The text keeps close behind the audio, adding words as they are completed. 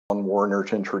Warner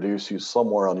to introduce you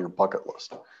somewhere on your bucket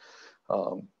list,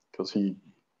 because he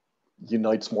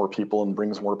unites more people and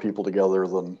brings more people together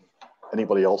than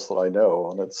anybody else that I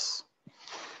know. And it's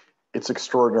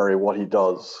extraordinary what he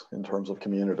does in terms of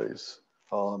communities.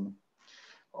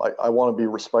 I want to be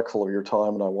respectful of your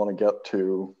time, and I want to get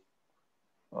to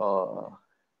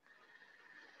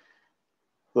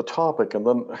the topic. And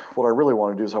then what I really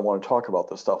want to do is I want to talk about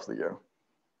this stuff with you.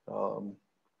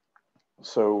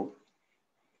 So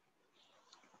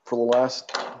for the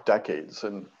last decades,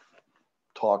 and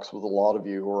talks with a lot of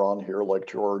you who are on here, like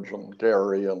George and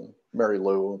Gary and Mary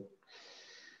Lou,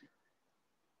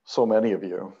 so many of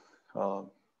you,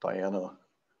 Diana,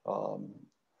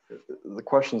 the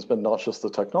question's been not just the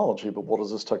technology, but what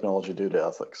does this technology do to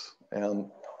ethics? And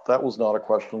that was not a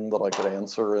question that I could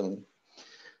answer in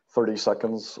 30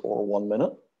 seconds or 1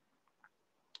 minute.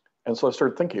 And so I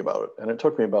started thinking about it, and it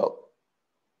took me about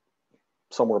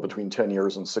somewhere between 10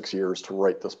 years and 6 years to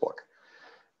write this book.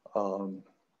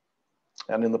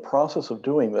 And in the process of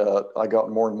doing that, I got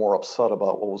more and more upset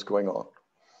about what was going on,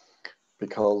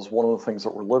 because one of the things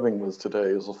that we're living with today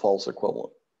is a false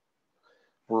equivalent.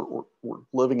 We're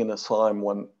living in a time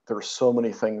when there's so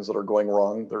many things that are going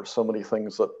wrong. There's so many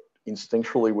things that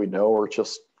instinctually we know are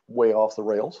just way off the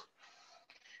rails,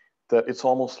 that it's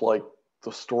almost like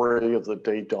the story of the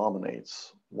day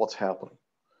dominates what's happening.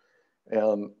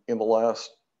 And in the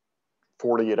last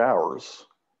 48 hours,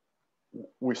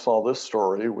 we saw this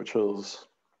story, which is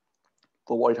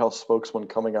the White House spokesman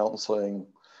coming out and saying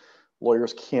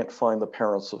lawyers can't find the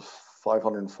parents of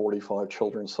 545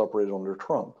 children separated under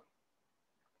Trump,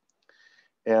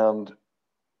 and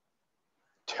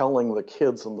telling the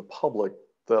kids and the public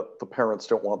that the parents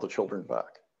don't want the children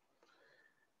back.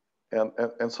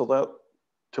 And so that,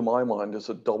 to my mind, is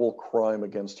a double crime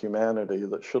against humanity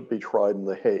that should be tried in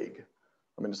The Hague.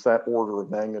 I mean, it's that order of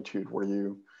magnitude where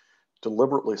you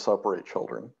deliberately separate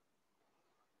children.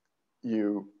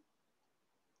 You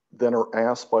then are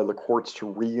asked by the courts to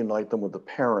reunite them with the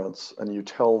parents, and you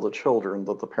tell the children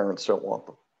that the parents don't want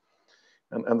them.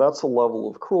 And that's a level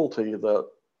of cruelty that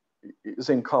is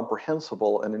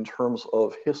incomprehensible. And in terms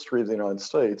of history of the United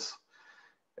States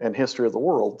and history of the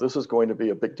world, this is going to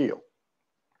be a big deal.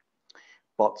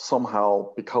 But somehow,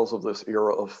 because of this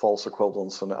era of false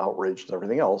equivalence and outrage and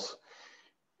everything else,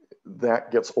 that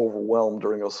gets overwhelmed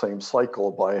during the same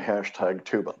cycle by a hashtag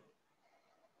Tubin.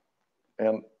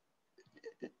 And,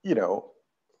 you know,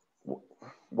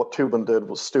 what Tubin did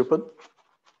was stupid.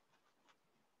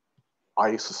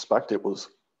 I suspect it was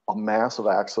a massive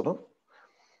accident,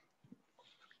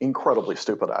 incredibly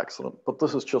stupid accident, but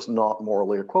this is just not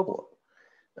morally equivalent.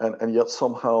 And yet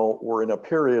somehow we're in a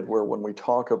period where when we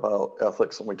talk about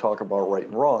ethics and we talk about right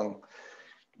and wrong,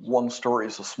 one story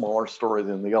is a smaller story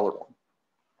than the other one.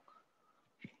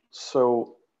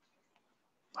 So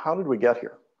how did we get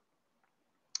here?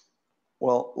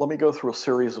 Well, let me go through a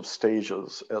series of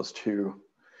stages as to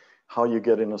how you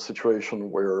get in a situation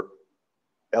where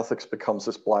ethics becomes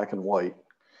this black and white,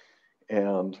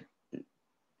 and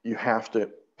you have to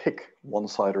pick one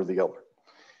side or the other.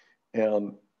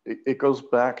 And it goes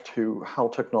back to how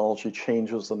technology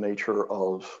changes the nature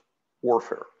of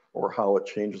warfare, or how it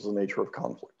changes the nature of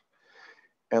conflict.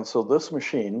 And so this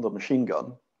machine, the machine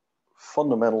gun,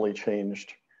 fundamentally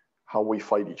changed how we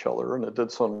fight each other, and it did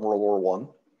so in World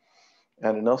War I.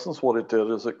 And in essence, what it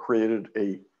did is it created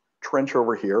a trench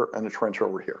over here and a trench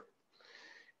over here.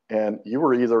 And you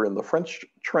were either in the French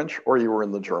trench or you were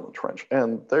in the German trench,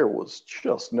 and there was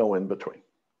just no in between,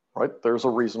 right? There's a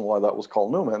reason why that was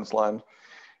called no man's land.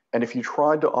 And if you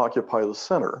tried to occupy the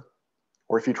center,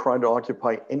 or if you tried to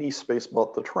occupy any space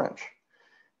but the trench,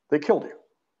 they killed you.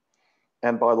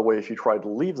 And by the way, if you tried to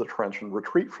leave the trench and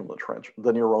retreat from the trench,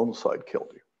 then your own side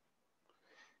killed you.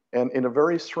 And in a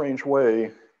very strange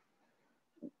way,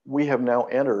 we have now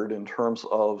entered, in terms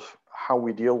of how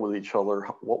we deal with each other,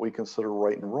 what we consider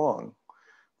right and wrong,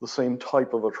 the same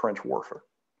type of a trench warfare.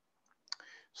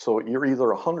 So you're either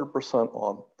 100%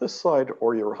 on this side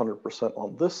or you're 100%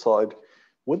 on this side,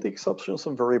 with the exception of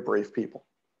some very brave people.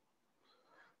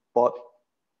 But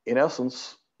in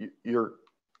essence, you're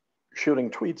shooting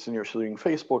tweets and you're shooting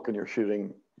Facebook and you're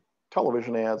shooting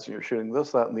television ads and you're shooting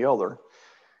this, that, and the other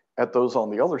at those on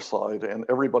the other side, and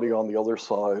everybody on the other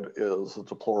side is a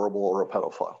deplorable or a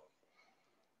pedophile.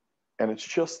 And it's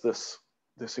just this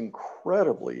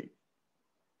incredibly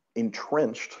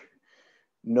entrenched,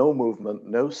 no movement,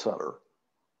 no center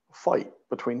fight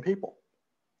between people.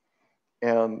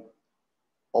 And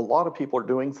a lot of people are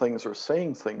doing things or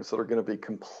saying things that are going to be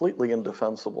completely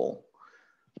indefensible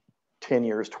 10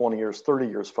 years, 20 years, 30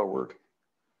 years forward.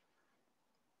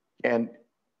 And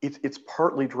it's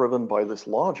partly driven by this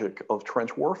logic of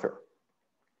trench warfare.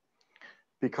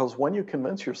 Because when you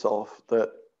convince yourself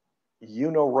that you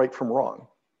know right from wrong,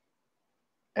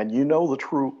 and you know the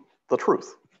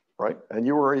truth, right? And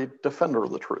you are a defender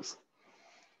of the truth,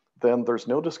 then there's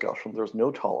no discussion, there's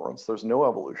no tolerance, there's no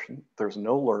evolution, there's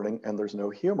no learning, and there's no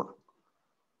humor,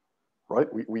 right?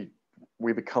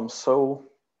 We become so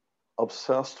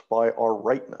obsessed by our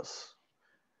rightness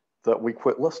that we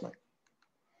quit listening.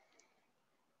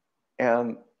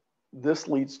 And this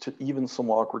leads to even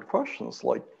some awkward questions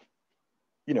like,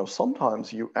 you know,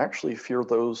 sometimes you actually fear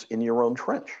those in your own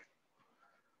trench.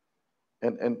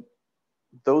 And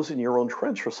those in your own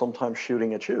trench are sometimes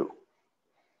shooting at you.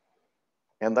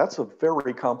 And that's a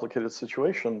very complicated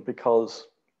situation because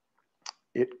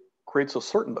it creates a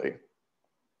certainty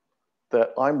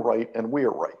that I'm right and we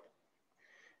are right.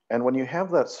 And when you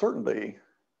have that certainty,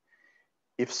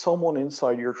 if someone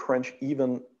inside your trench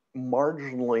even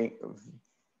marginally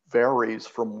varies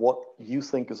from what you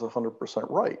think is 100%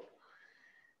 right,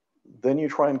 then you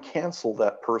try and cancel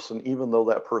that person even though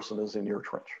that person is in your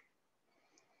trench.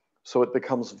 So it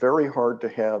becomes very hard to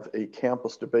have a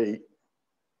campus debate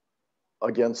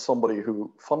against somebody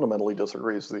who fundamentally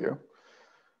disagrees with you.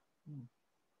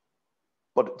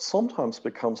 But it sometimes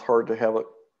becomes hard to have a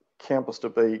campus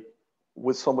debate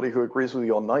with somebody who agrees with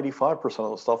you on 95%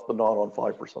 of the stuff, but not on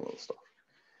 5% of the stuff.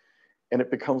 And it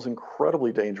becomes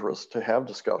incredibly dangerous to have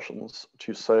discussions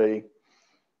to say,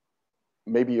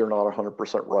 maybe you're not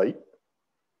 100% right.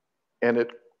 And it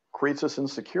creates this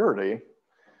insecurity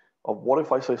of what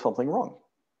if I say something wrong?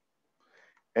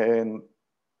 And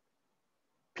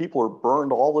people are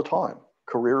burned all the time.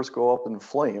 Careers go up in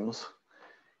flames,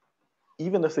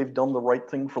 even if they've done the right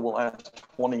thing for the last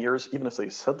 20 years, even if they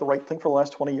said the right thing for the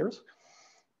last 20 years.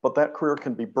 But that career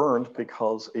can be burned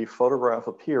because a photograph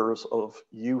appears of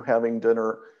you having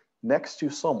dinner next to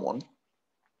someone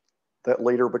that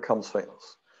later becomes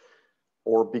famous,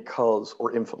 or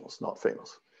infamous, not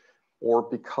famous, or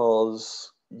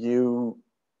because you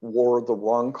wore the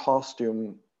wrong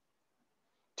costume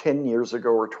 10 years ago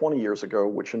or 20 years ago,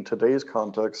 which in today's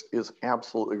context is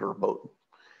absolutely verboten,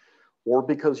 or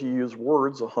because you used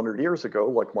words 100 years ago,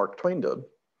 like Mark Twain did,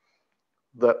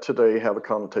 that today have a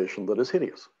connotation that is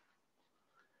hideous.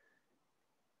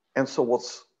 And so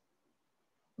what's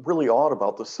really odd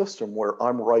about the system where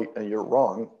I'm right and you're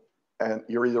wrong, and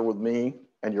you're either with me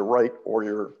and you're right, or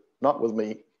you're not with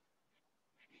me,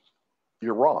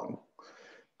 you're wrong,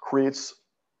 creates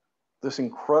this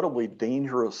incredibly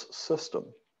dangerous system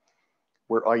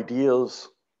where ideas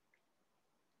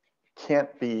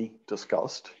can't be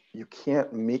discussed. You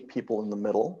can't meet people in the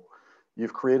middle.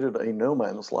 You've created a no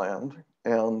man's land,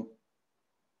 and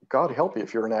God help you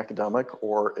if you're an academic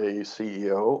or a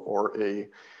CEO or a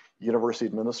university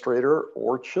administrator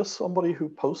or just somebody who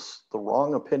posts the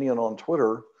wrong opinion on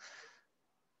Twitter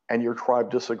and your tribe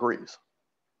disagrees.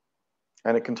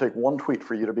 And it can take one tweet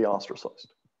for you to be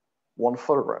ostracized, one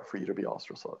photograph for you to be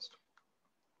ostracized.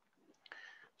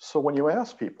 So when you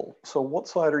ask people, so what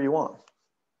side are you on,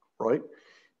 right?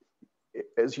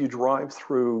 As you drive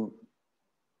through,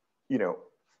 you know,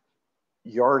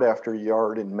 yard after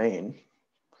yard in Maine,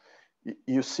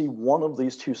 you see one of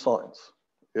these two signs.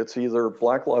 It's either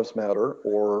Black Lives Matter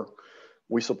or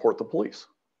we support the police.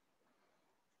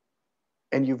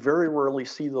 And you very rarely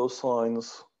see those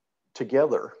signs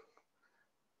together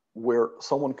where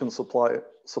someone can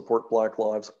support Black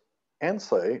lives and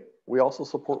say, we also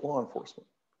support law enforcement.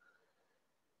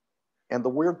 And the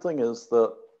weird thing is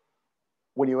that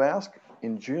when you ask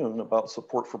in June about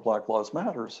support for Black Lives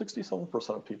Matter, 67%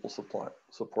 of people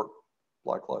support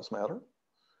Black Lives Matter.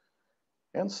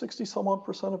 And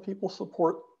 60-some-odd% of people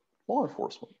support law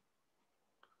enforcement.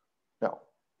 Now,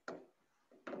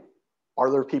 are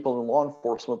there people in law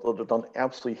enforcement that have done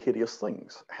absolutely hideous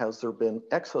things? Has there been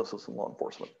excesses in law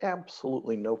enforcement?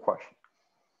 Absolutely no question.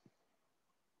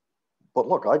 But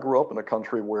look, I grew up in a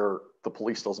country where the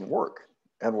police doesn't work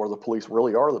and where the police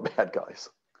really are the bad guys.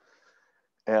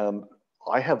 And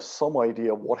I have some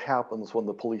idea what happens when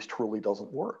the police truly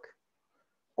doesn't work,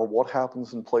 or what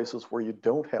happens in places where you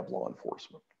don't have law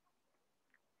enforcement.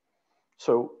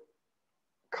 So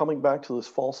coming back to this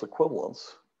false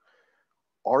equivalence,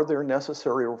 are there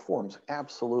necessary reforms?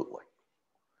 Absolutely.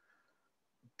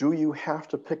 Do you have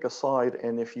to pick a side?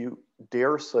 And if you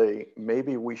dare say,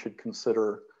 maybe we should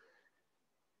consider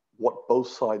what both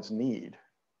sides need,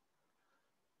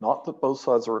 not that both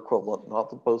sides are equivalent, not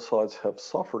that both sides have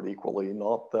suffered equally,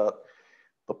 not that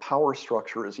the power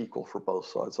structure is equal for both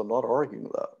sides. I'm not arguing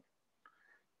that.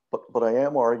 But I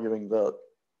am arguing that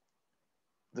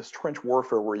this trench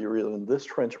warfare where you're either in this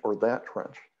trench or that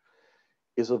trench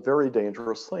is a very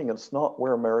dangerous thing. And it's not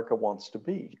where America wants to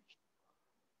be,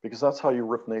 because that's how you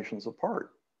rip nations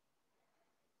apart.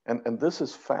 And this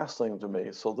is fascinating to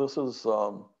me. So this is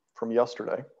from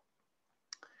yesterday.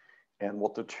 And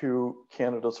what the two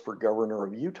candidates for governor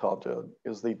of Utah did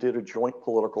is they did a joint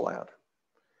political ad.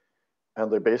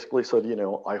 And they basically said, you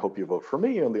know, I hope you vote for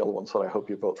me. And the other one said, I hope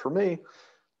you vote for me.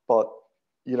 But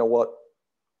you know what?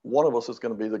 One of us is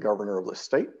going to be the governor of the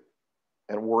state,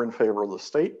 and we're in favor of the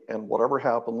state. And whatever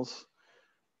happens,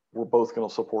 we're both going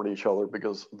to support each other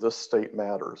because this state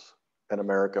matters and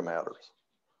America matters.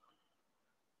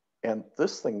 And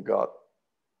this thing got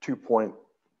 2.8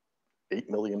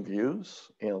 million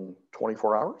views in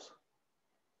 24 hours.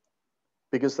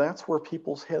 Because that's where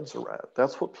people's heads are at.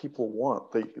 That's what people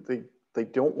want. They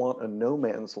don't want a no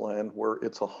man's land where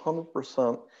it's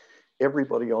 100%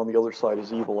 everybody on the other side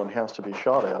is evil and has to be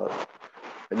shot at.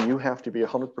 And you have to be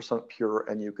 100% pure,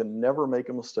 and you can never make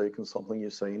a mistake in something you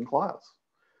say in class.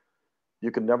 You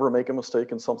can never make a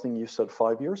mistake in something you said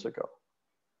 5 years ago.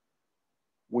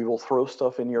 We will throw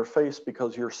stuff in your face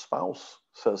because your spouse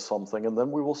says something, and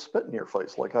then we will spit in your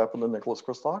face, like happened to Nicholas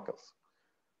Christakis,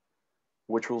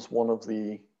 which was one of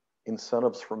the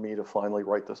incentives for me to finally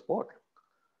write this book.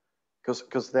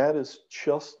 Because that is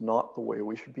just not the way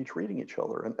we should be treating each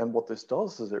other. And what this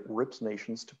does is it rips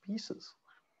nations to pieces.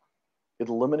 It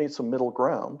eliminates a middle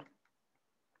ground.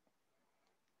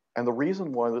 And the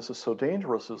reason why this is so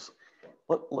dangerous is,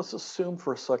 let's assume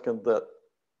for a second that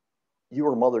you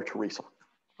are Mother Teresa.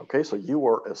 Okay, so you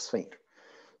are a saint.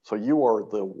 So you are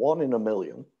the 1 in a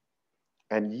million,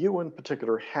 and you in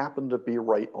particular happen to be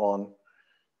right on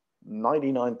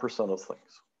 99% of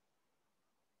things.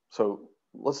 So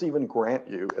let's even grant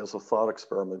you as a thought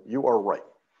experiment, you are right.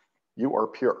 You are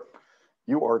pure.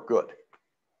 You are good.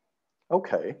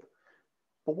 Okay,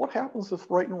 but what happens if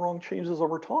right and wrong changes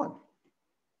over time?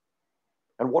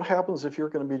 And what happens if you're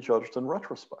going to be judged in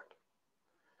retrospect?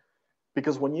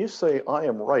 Because when you say, I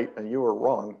am right and you are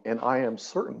wrong, and I am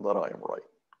certain that I am right,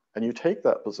 and you take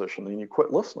that position and you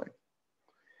quit listening,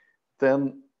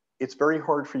 then it's very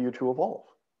hard for you to evolve.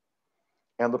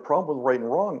 And the problem with right and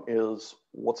wrong is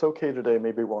what's okay today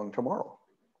may be wrong tomorrow.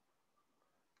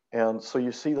 And so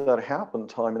you see that happen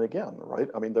time and again, right?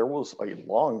 I mean, there was a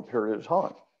long period of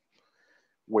time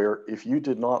where if you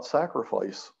did not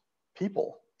sacrifice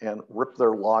people and rip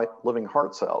their living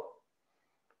hearts out,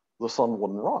 the sun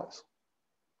wouldn't rise.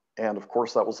 And of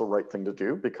course, that was the right thing to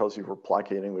do because you were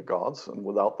placating the gods, and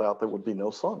without that, there would be no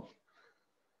sun.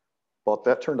 But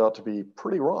that turned out to be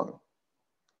pretty wrong.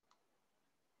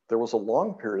 There was a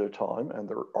long period of time, and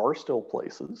there are still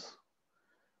places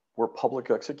where public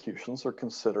executions are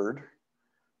considered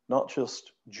not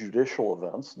just judicial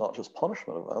events, not just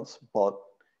punishment events, but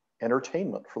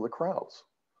entertainment for the crowds.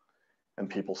 And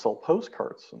people sell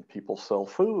postcards, and people sell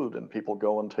food, and people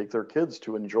go and take their kids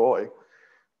to enjoy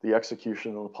the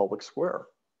execution in the public square.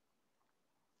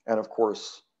 And of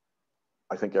course,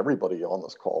 I think everybody on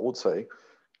this call would say,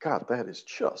 God, that is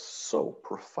just so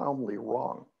profoundly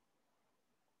wrong.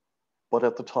 But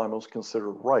at the time, it was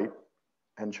considered right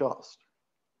and just.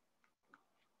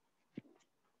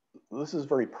 This is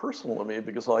very personal to me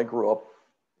because I grew up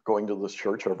going to this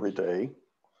church every day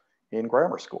in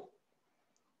grammar school.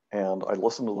 And I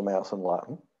listened to the Mass in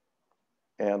Latin,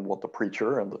 and what the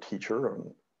preacher and the teacher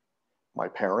and my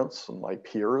parents and my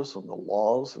peers and the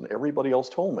laws and everybody else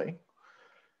told me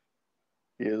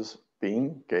is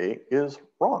being gay is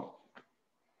wrong.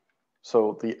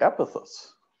 So the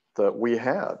epithets that we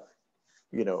had,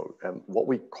 you know, and what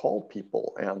we called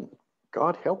people, and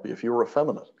God help you if you were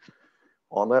effeminate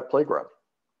on that playground.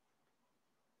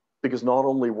 Because not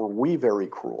only were we very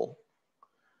cruel,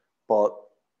 but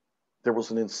there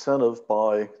was an incentive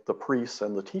by the priests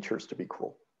and the teachers to be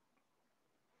cruel.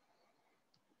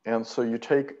 And so you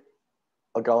take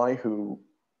a guy who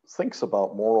thinks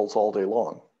about morals all day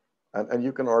long, and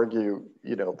you can argue,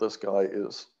 you know, this guy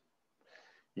is,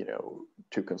 you know,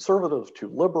 too conservative, too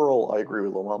liberal. I agree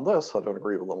with him on this. I don't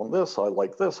agree with him on this. I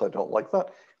like this. I don't like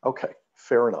that. Okay,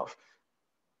 fair enough.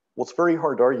 What's very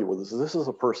hard to argue with is this is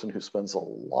a person who spends a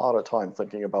lot of time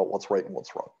thinking about what's right and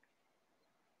what's wrong.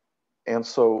 And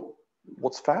so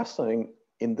what's fascinating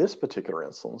in this particular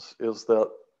instance is that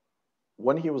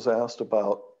when he was asked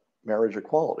about marriage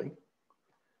equality,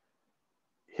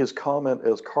 his comment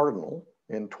as cardinal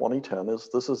in 2010 is,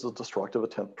 this is a destructive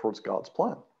attempt towards God's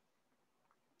plan.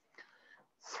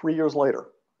 3 years later,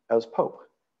 as Pope,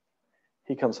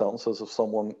 he comes out and says, if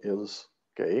someone is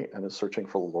gay and is searching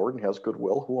for the Lord and has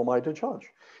goodwill, who am I to judge?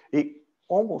 He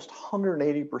almost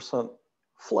 180%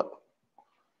 flip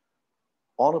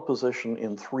on a position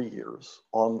in 3 years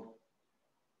on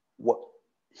what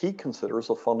he considers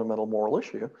a fundamental moral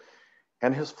issue,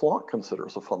 and his flock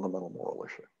considers a fundamental moral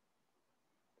issue.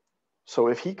 So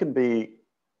if he can be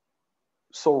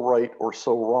so right or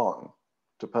so wrong,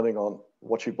 depending on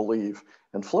what you believe,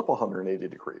 and flip 180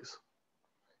 degrees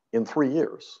in 3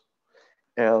 years,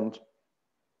 and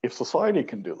if society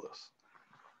can do this,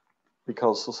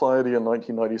 because society in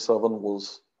 1997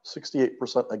 was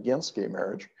 68% against gay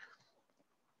marriage,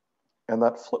 and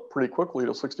that flipped pretty quickly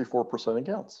to 64%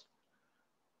 against.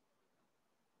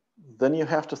 Then you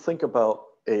have to think about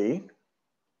A,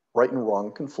 right and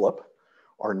wrong can flip.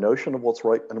 Our notion of what's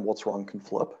right and what's wrong can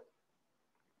flip.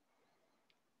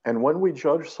 And when we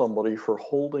judge somebody for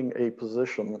holding a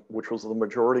position, which was the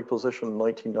majority position in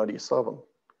 1997,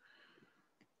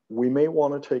 we may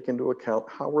want to take into account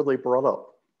how were they brought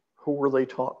up? Who were they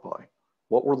taught by?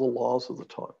 What were the laws of the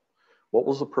time? What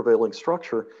was the prevailing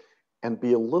structure? And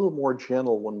be a little more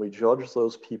gentle when we judge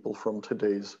those people from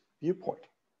today's viewpoint.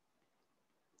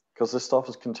 Because this stuff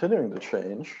is continuing to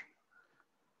change.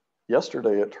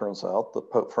 Yesterday, it turns out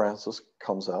that Pope Francis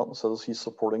comes out and says he's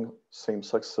supporting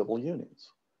same-sex civil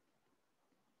unions,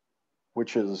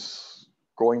 which is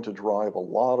going to drive a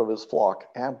lot of his flock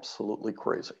absolutely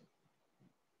crazy.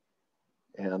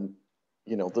 And,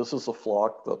 you know, this is a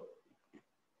flock that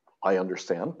I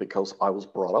understand because I was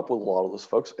brought up with a lot of those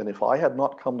folks. And if I had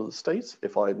not come to the States,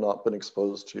 if I had not been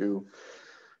exposed to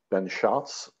Ben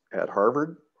Schatz at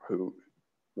Harvard, who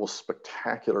was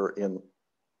spectacular in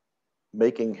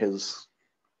making his,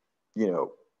 you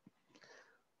know,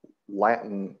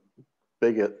 Latin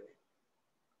bigot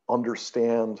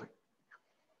understand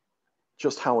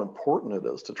just how important it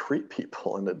is to treat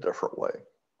people in a different way,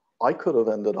 I could have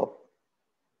ended up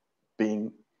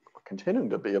continuing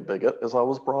to be a bigot as I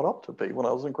was brought up to be when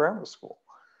I was in grammar school.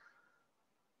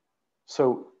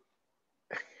 So,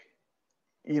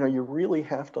 you know, you really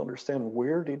have to understand,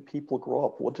 where did people grow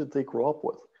up? What did they grow up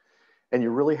with? And you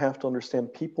really have to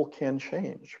understand people can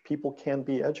change. People can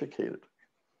be educated.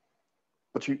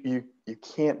 But you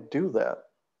can't do that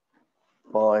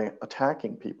by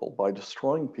attacking people, by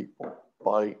destroying people,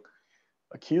 by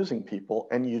accusing people.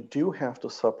 And you do have to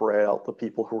separate out the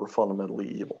people who are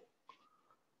fundamentally evil.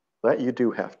 That you do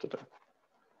have to do.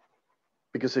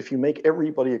 Because if you make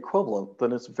everybody equivalent,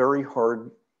 then it's very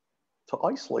hard to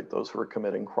isolate those who are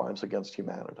committing crimes against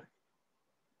humanity.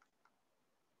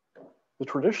 The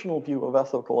traditional view of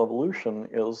ethical evolution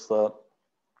is that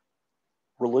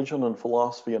religion and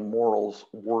philosophy and morals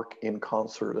work in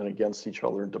concert and against each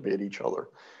other and debate each other.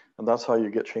 And that's how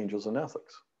you get changes in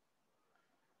ethics.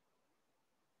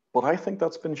 But I think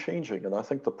that's been changing. And I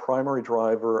think the primary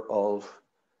driver of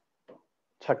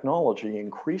technology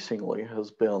increasingly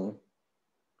has been,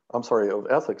 of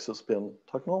ethics has been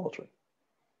technology.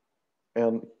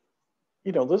 And,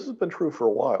 you know, this has been true for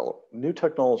a while. New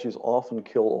technologies often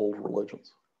kill old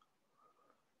religions.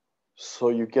 So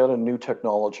you get a new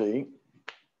technology,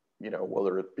 you know,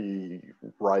 whether it be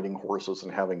riding horses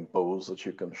and having bows that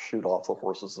you can shoot off the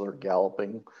horses that are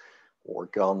galloping, or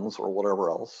guns or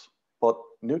whatever else. But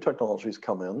new technologies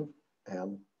come in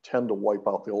and tend to wipe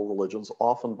out the old religions,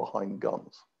 often behind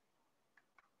guns.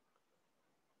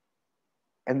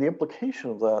 And the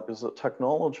implication of that is that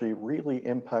technology really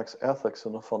impacts ethics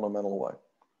in a fundamental way,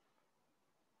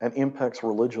 and impacts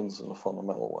religions in a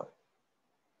fundamental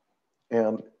way.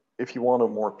 And if you want a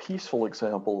more peaceful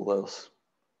example of this,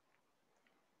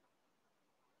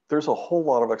 there's a whole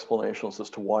lot of explanations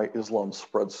as to why Islam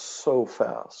spread so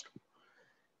fast.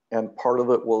 And part of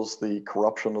it was the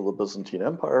corruption of the Byzantine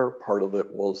Empire. Part of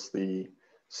it was the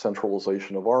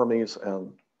centralization of armies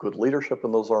and good leadership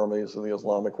in those armies in the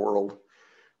Islamic world.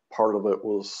 Part of it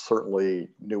was certainly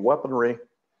new weaponry.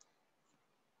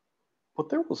 But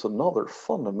there was another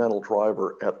fundamental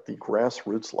driver at the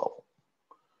grassroots level,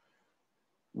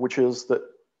 which is that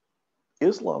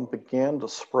Islam began to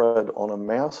spread on a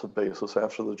massive basis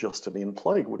after the Justinian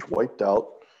plague, which wiped out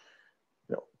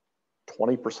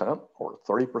 20% or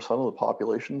 30% of the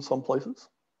population in some places.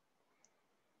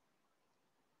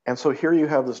 And so here you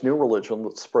have this new religion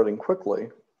that's spreading quickly,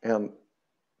 and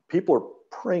people are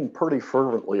praying pretty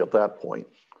fervently at that point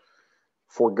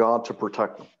for God to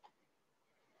protect them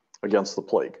against the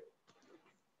plague.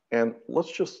 And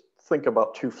let's just think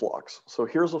about two flocks. So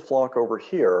here's a flock over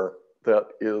here that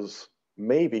is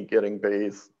maybe getting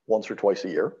bathed once or twice a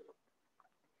year,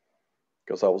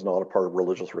 because that was not a part of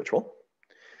religious ritual.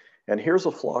 And here's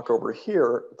a flock over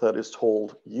here that is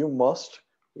told, you must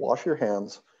wash your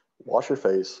hands, wash your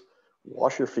face,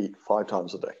 wash your feet 5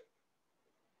 times a day.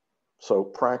 So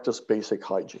practice basic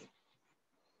hygiene.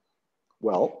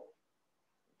 Well,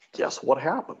 guess what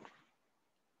happened?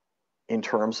 in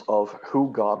terms of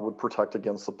who God would protect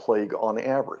against the plague on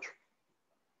average.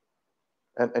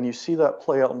 And you see that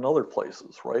play out in other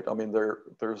places, right? I mean,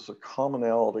 there's a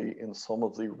commonality in some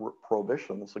of the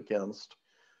prohibitions against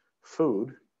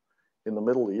food in the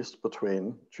Middle East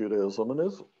between Judaism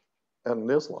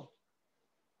and Islam.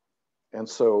 And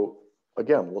so,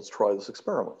 again, let's try this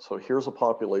experiment. So here's a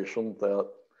population that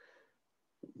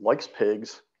likes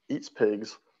pigs, eats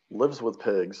pigs, lives with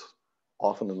pigs,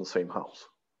 often in the same house.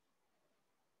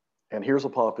 And here's a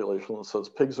population that says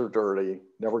pigs are dirty,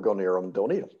 never go near them,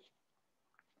 don't eat them.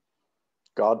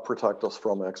 God protect us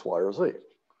from X, Y, or Z.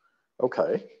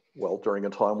 Okay, well, during a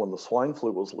time when the swine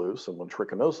flu was loose and when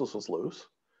trichinosis was loose,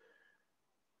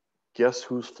 guess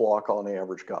whose flock on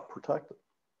average got protected?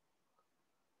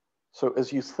 So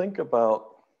as you think about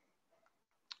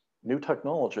new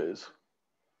technologies,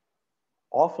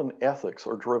 often ethics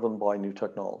are driven by new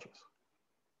technologies.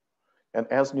 And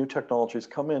as new technologies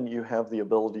come in, you have the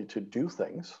ability to do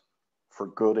things for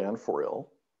good and for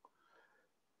ill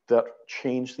that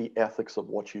change the ethics of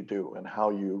what you do and how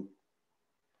you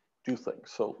do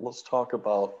things. So let's talk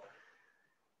about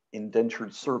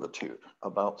indentured servitude,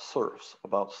 about serfs,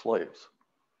 about slaves.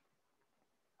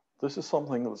 This is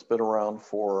something that's been around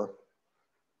for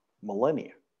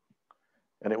millennia.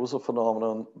 And it was a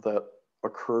phenomenon that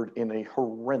occurred in a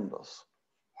horrendous,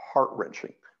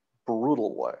 heart-wrenching,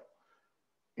 brutal way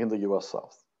in the US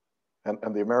South.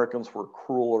 And the Americans were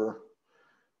crueler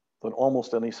than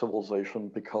almost any civilization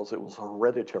because it was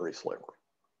hereditary slavery.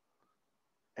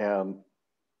 And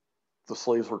the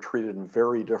slaves were treated in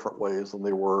very different ways than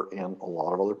they were in a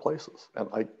lot of other places.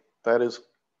 And that is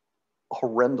a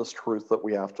horrendous truth that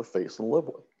we have to face and live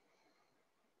with.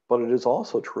 But it is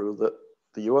also true that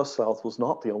the US South was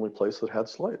not the only place that had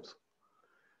slaves.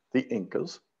 The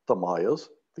Incas, the Mayas,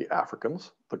 the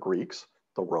Africans, the Greeks,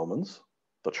 the Romans,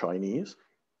 the Chinese,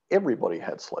 everybody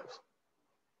had slaves.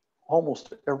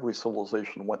 Almost every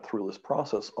civilization went through this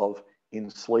process of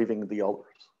enslaving the others.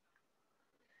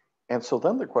 And so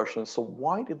then the question is, so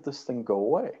why did this thing go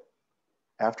away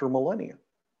after millennia?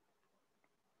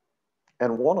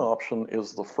 And one option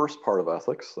is the first part of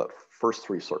ethics, that first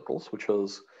three circles, which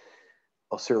is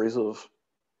a series of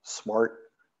smart,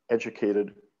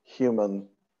 educated, human,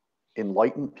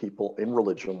 enlightened people in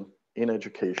religion, in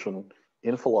education,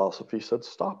 in philosophy said,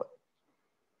 stop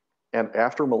it. And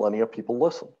after millennia, people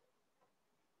listen.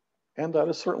 And that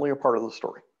is certainly a part of the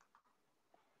story.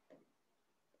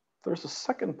 There's a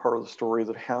second part of the story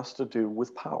that has to do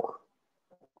with power.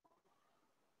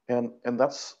 And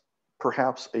that's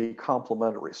perhaps a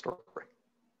complementary story.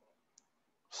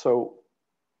 So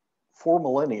for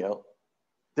millennia,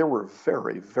 there were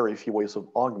very, very few ways of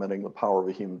augmenting the power of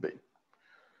a human being.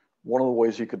 One of the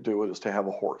ways you could do it is to have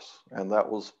a horse. And that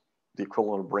was the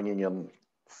equivalent of bringing in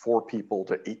 4 people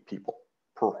to 8 people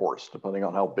per horse, depending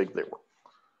on how big they were.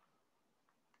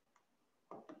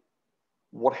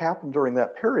 What happened during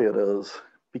that period is,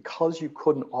 because you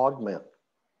couldn't augment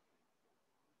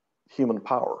human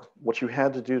power, what you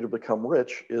had to do to become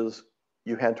rich is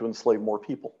you had to enslave more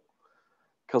people,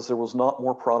 because there was not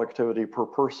more productivity per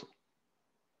person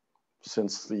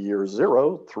since the year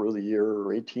 0 through the year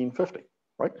 1850,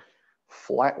 right?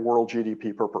 Flat world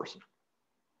GDP per person.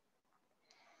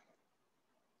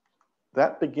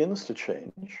 That begins to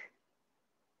change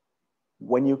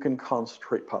when you can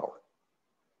concentrate power.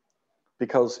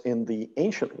 Because in the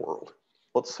ancient world,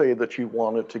 let's say that you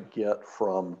wanted to get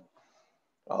from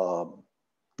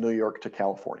New York to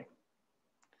California.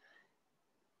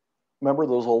 Remember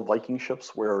those old Viking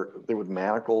ships where they would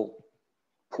manacle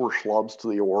poor schlubs to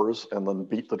the oars and then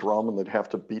beat the drum, and they'd have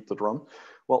to beat the drum?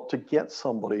 Well, to get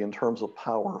somebody in terms of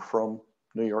power from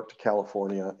New York to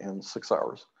California in 6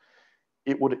 hours,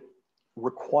 it would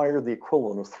require the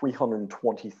equivalent of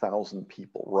 320,000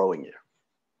 people rowing you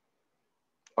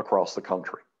across the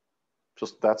country.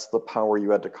 Just that's the power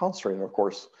you had to concentrate. And of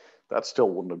course, that still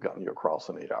wouldn't have gotten you across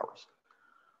in 8 hours.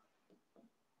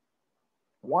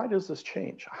 Why does this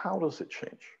change? How does it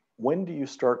change? When do you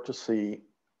start to see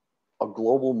a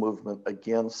global movement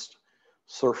against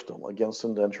serfdom, against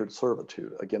indentured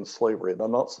servitude, against slavery? And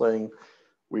I'm not saying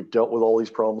we've dealt with all these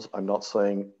problems. I'm not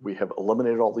saying we have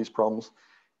eliminated all these problems.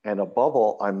 And above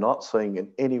all, I'm not saying in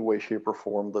any way, shape, or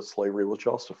form that slavery was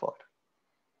justified.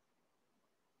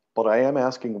 But I am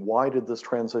asking, why did this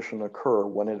transition occur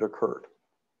when it occurred?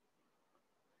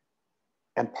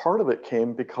 And part of it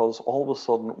came because all of a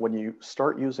sudden, when you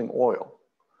start using oil,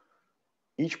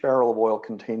 each barrel of oil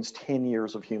contains 10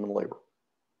 years of human labor.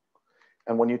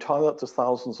 And when you tie that to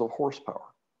thousands of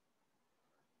horsepower,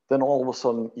 then all of a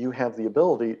sudden you have the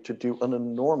ability to do an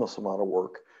enormous amount of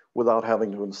work without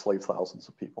having to enslave thousands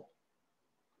of people.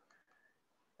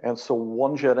 And so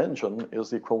one jet engine is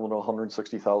the equivalent of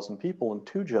 160,000 people, and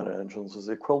two jet engines is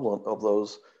the equivalent of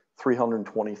those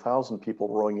 320,000 people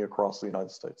rowing across the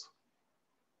United States.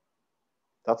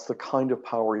 That's the kind of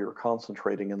power you're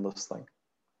concentrating in this thing.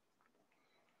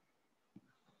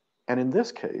 And in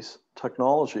this case,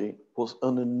 technology was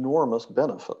an enormous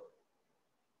benefit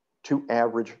to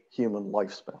average human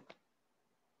lifespan.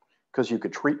 Because you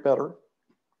could treat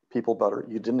people better.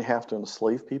 You didn't have to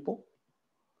enslave people.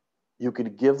 You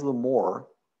could give them more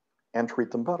and treat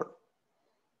them better.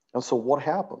 And so what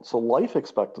happened? So life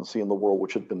expectancy in the world,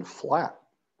 which had been flat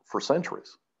for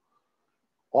centuries,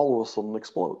 all of a sudden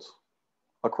explodes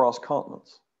across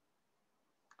continents.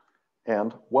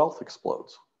 And wealth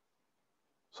explodes.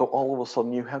 So all of a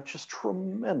sudden you have just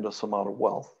tremendous amount of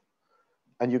wealth,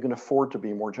 and you can afford to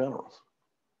be more generous.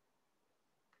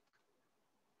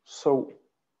 So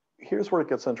here's where it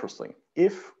gets interesting.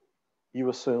 If you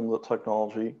assume that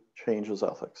technology changes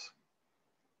ethics,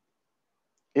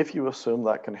 if you assume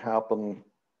that can happen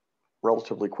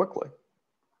relatively quickly,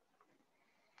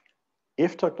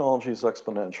 if technology is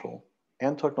exponential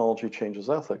and technology changes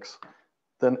ethics,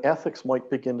 then ethics might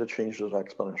begin to change at an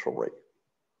exponential rate.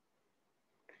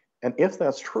 And if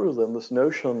that's true, then this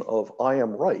notion of I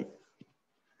am right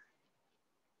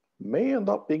may end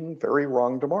up being very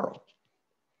wrong tomorrow.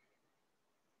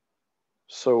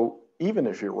 So even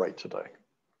if you're right today,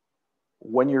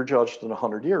 when you're judged in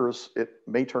 100 years, it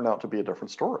may turn out to be a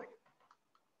different story.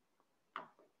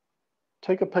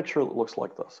 Take a picture that looks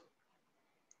like this.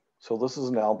 So this is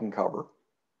an album cover.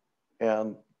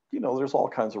 And there's all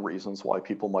kinds of reasons why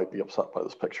people might be upset by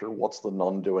this picture. What's the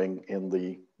nun doing in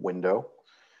the window?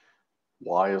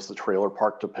 Why is the trailer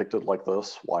park depicted like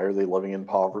this? Why are they living in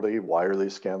poverty? Why are they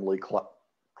scantily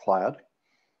clad?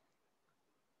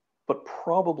 But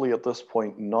probably at this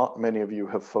point, not many of you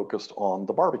have focused on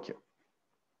the barbecue.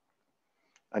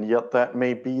 And yet that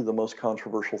may be the most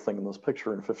controversial thing in this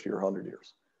picture in 50 or 100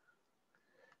 years.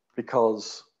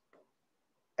 Because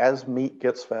as meat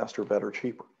gets faster, better,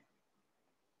 cheaper,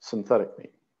 synthetic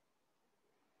meat,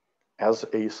 as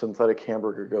a synthetic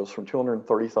hamburger goes from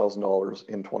 $230,000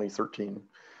 in 2013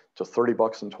 to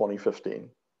 $30 in 2015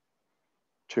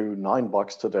 to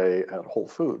 $9 today at Whole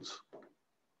Foods,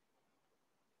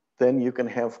 then you can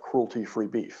have cruelty-free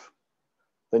beef.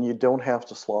 Then you don't have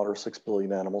to slaughter 6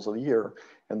 billion animals a year,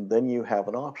 and then you have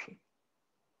an option.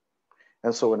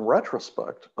 And so in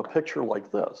retrospect, a picture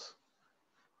like this,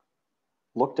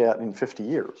 looked at in 50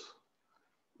 years,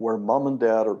 where mom and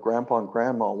dad or grandpa and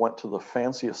grandma went to the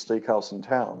fanciest steakhouse in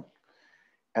town,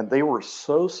 and they were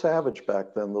so savage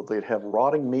back then that they'd have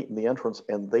rotting meat in the entrance,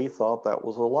 and they thought that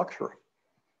was a luxury.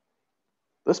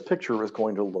 This picture is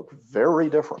going to look very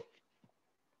different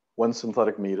when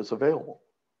synthetic meat is available.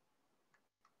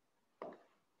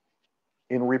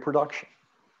 In reproduction,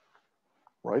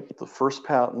 right? The first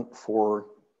patent for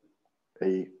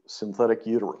a synthetic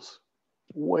uterus,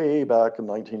 way back in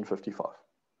 1955.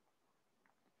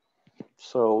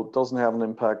 So doesn't have an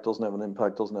impact, doesn't have an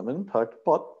impact, doesn't have an impact,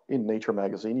 but in Nature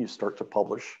magazine, you start to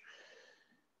publish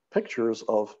pictures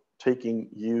of taking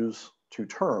ewes to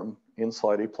term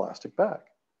inside a plastic bag.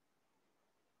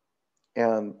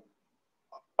 And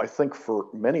I think for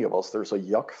many of us, there's a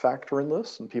yuck factor in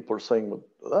this, and people are saying,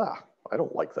 I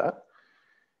don't like that.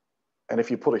 And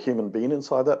if you put a human being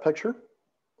inside that picture,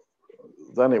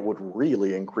 then it would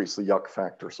really increase the yuck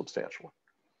factor substantially.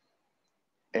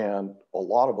 And a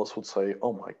lot of us would say,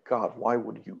 oh my God, why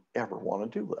would you ever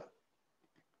want to do that?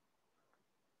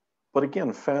 But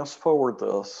again, fast forward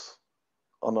this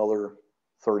another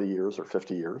 30 years or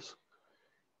 50 years,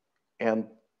 and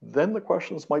then the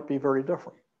questions might be very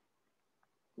different.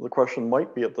 The question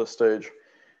might be at this stage,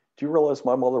 do you realize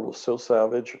my mother was so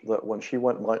savage that when she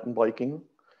went mountain biking,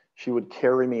 she would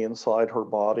carry me inside her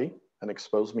body and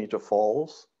expose me to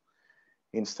falls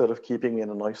instead of keeping me in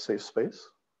a nice, safe space?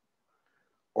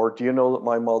 Or do you know that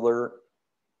my mother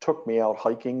took me out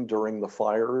hiking during the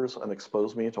fires and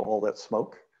exposed me to all that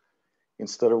smoke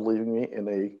instead of leaving me in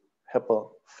a HEPA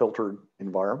filtered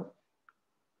environment?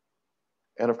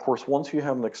 And of course, once you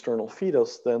have an external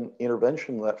fetus, then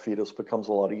intervention in that fetus becomes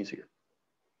a lot easier.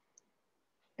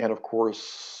 And of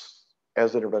course,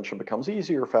 as intervention becomes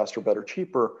easier, faster, better,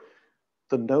 cheaper,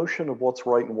 the notion of what's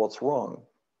right and what's wrong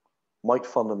might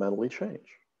fundamentally change.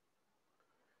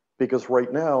 Because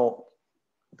right now,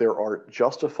 there are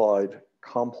justified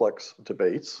complex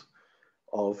debates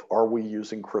of, are we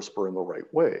using CRISPR in the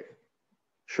right way?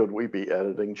 Should we be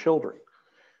editing children?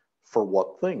 For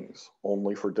what things?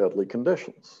 Only for deadly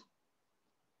conditions.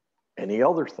 Any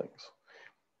other things?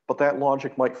 But that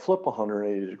logic might flip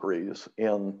 180 degrees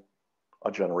in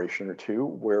a generation or two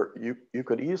where you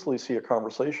could easily see a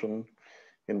conversation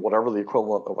in whatever the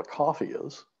equivalent of a coffee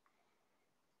is,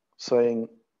 saying,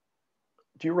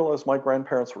 do you realize my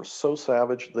grandparents were so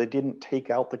savage, they didn't take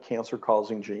out the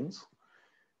cancer-causing genes?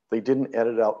 They didn't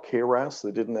edit out KRAS,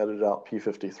 they didn't edit out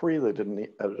P53, they didn't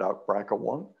edit out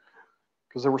BRCA1,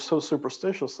 because they were so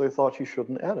superstitious, they thought you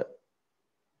shouldn't edit.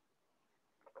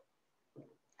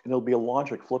 And it'll be a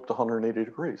logic flipped 180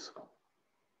 degrees.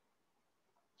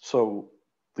 So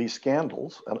these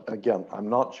scandals, and again, I'm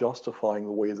not justifying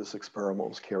the way this experiment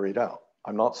was carried out.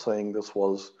 I'm not saying this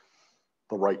was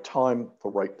the right time, the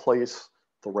right place,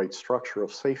 the right structure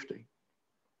of safety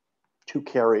to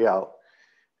carry out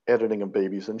editing of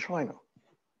babies in China.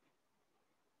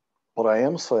 But I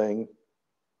am saying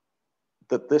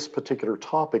that this particular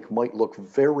topic might look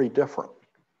very different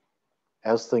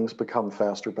as things become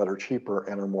faster, better, cheaper,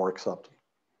 and are more accepted.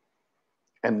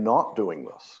 And not doing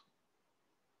this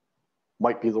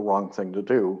might be the wrong thing to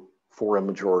do for a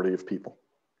majority of people.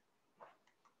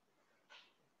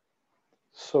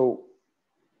 So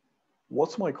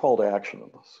what's my call to action in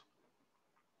this?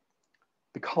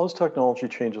 Because technology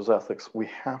changes ethics, we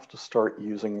have to start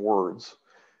using words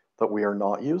that we are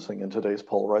not using in today's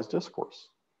polarized discourse.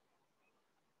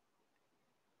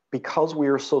 Because we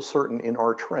are so certain in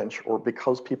our trench, or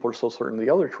because people are so certain in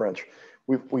the other trench,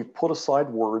 we've put aside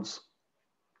words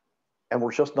and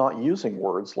we're just not using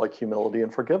words like humility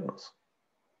and forgiveness.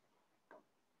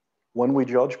 When we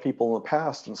judge people in the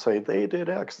past and say, they did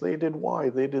X, they did Y,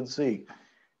 they did Z,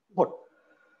 look,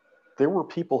 there were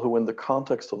people who in the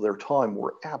context of their time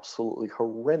were absolutely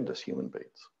horrendous human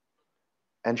beings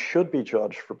and should be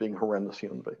judged for being horrendous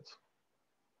human beings.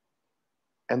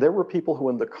 And there were people who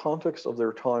in the context of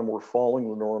their time were following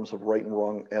the norms of right and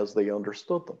wrong as they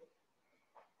understood them.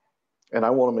 And I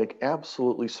want to make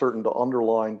absolutely certain to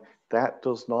underline that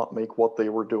does not make what they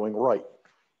were doing right.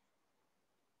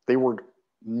 They were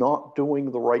not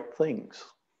doing the right things.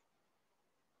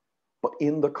 But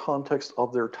in the context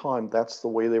of their time, that's the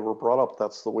way they were brought up,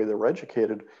 that's the way they were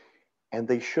educated, and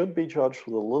they should be judged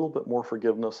with a little bit more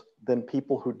forgiveness than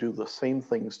people who do the same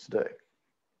things today.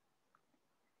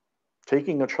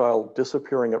 Taking a child,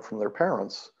 disappearing it from their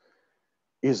parents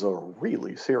is a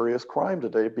really serious crime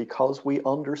today because we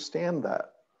understand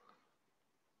that.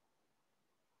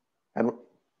 And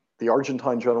the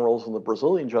Argentine generals and the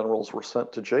Brazilian generals were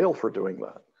sent to jail for doing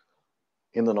that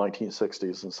in the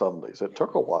 1960s and 70s. It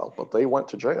took a while, but they went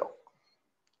to jail.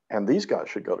 And these guys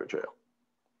should go to jail.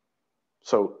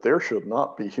 So there should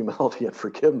not be humility and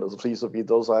forgiveness vis-a-vis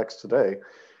those acts today.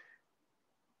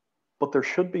 But there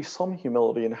should be some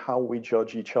humility in how we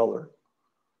judge each other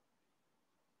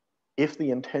if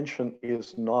the intention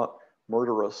is not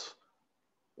murderous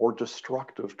or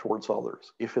destructive towards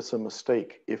others, if it's a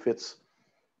mistake, if it's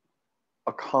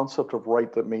a concept of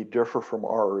right that may differ from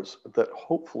ours that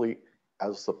hopefully,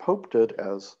 as the Pope did,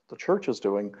 as the Church is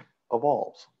doing,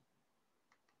 evolves.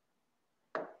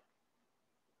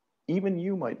 Even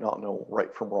you might not know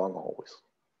right from wrong always.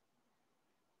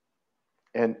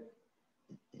 And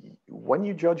when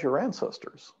you judge your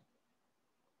ancestors,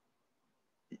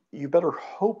 you better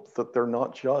hope that they're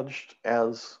not judged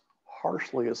as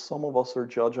harshly as some of us are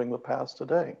judging the past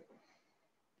today.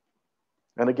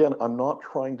 And again, I'm not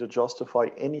trying to justify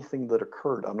anything that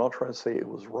occurred. I'm not trying to say it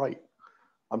was right.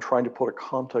 I'm trying to put a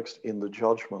context in the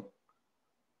judgment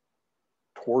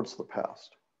towards the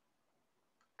past.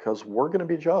 Because we're going to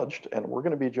be judged, and we're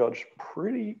going to be judged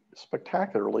pretty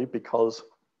spectacularly because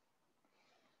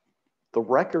the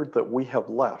record that we have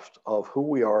left of who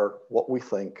we are, what we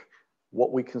think,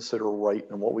 what we consider right,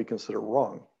 and what we consider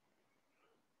wrong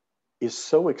is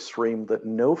so extreme that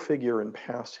no figure in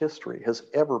past history has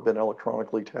ever been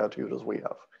electronically tattooed as we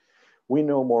have. We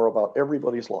know more about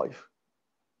everybody's life,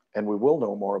 and we will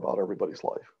know more about everybody's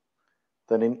life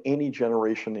than in any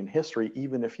generation in history,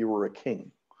 even if you were a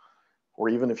king, or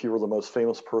even if you were the most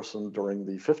famous person during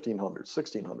the 1500s,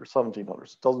 1600s,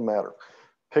 1700s, it doesn't matter.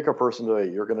 Pick a person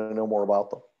today, you're gonna know more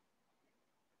about them.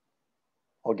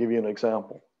 I'll give you an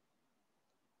example.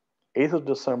 8th of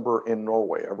December in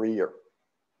Norway every year.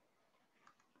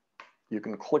 You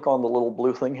can click on the little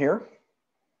blue thing here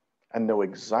and know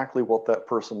exactly what that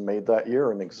person made that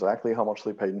year and exactly how much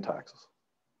they paid in taxes.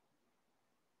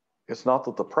 It's not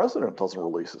that the president doesn't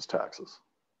release his taxes.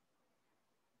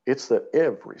 It's that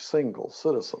every single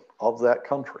citizen of that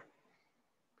country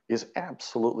is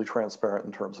absolutely transparent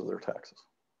in terms of their taxes.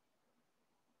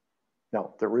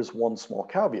 Now, there is one small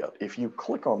caveat. If you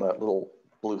click on that little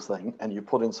blue thing and you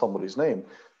put in somebody's name,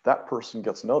 that person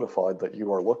gets notified that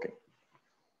you are looking.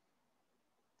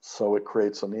 So it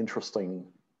creates an interesting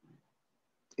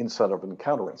incentive and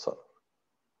counter-incentive.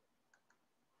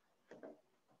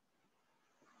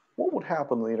 would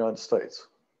happen in the United States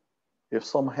if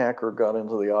some hacker got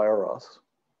into the IRS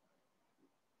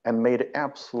and made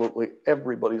absolutely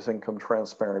everybody's income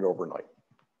transparent overnight?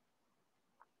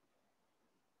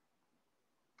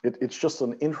 It's just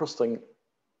an interesting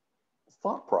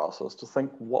thought process to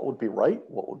think what would be right,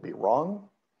 what would be wrong,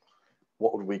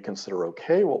 what would we consider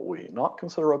okay, what would we not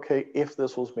consider okay if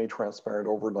this was made transparent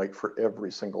overnight for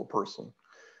every single person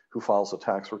who files a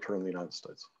tax return in the United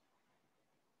States.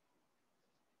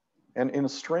 And in a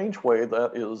strange way,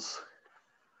 that is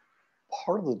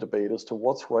part of the debate as to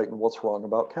what's right and what's wrong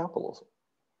about capitalism.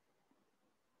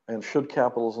 And should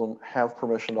capitalism have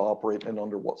permission to operate and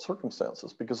under what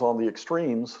circumstances? Because on the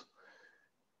extremes,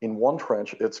 in one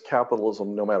trench, it's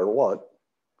capitalism no matter what.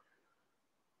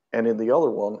 And in the other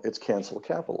one, it's cancel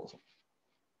capitalism.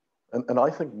 And I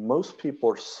think most people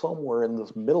are somewhere in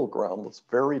this middle ground that's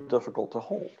very difficult to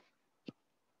hold.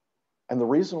 And the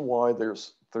reason why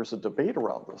there's a debate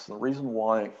around this, and the reason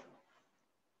why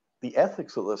the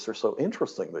ethics of this are so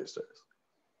interesting these days,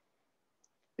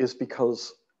 is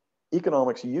because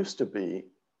economics used to be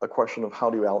a question of how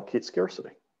do you allocate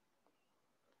scarcity.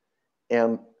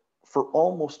 And for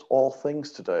almost all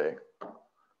things today,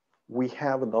 we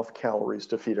have enough calories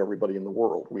to feed everybody in the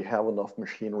world. We have enough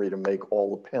machinery to make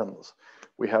all the pens.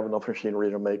 We have enough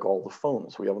machinery to make all the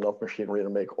phones. We have enough machinery to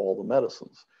make all the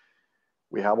medicines.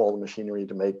 We have all the machinery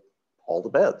to make all the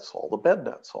beds, all the bed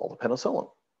nets, all the penicillin.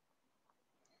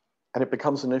 And it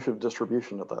becomes an issue of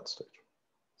distribution at that stage.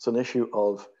 It's an issue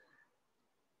of,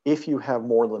 if you have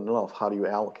more than enough, how do you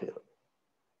allocate it?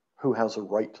 Who has a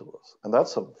right to this? And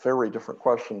that's a very different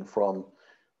question from,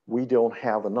 we don't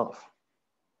have enough.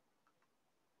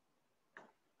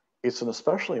 It's an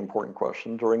especially important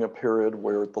question during a period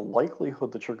where the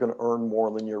likelihood that you're going to earn more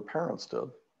than your parents did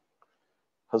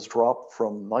has dropped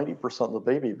from 90% of the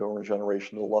baby boomer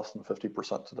generation to less than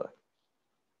 50% today.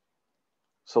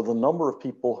 So the number of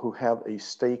people who have a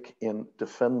stake in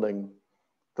defending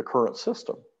the current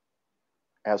system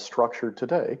as structured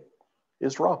today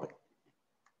is dropping.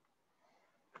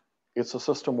 It's a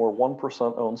system where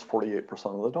 1% owns 48%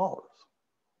 of the dollars.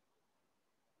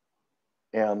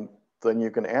 And then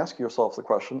you can ask yourself the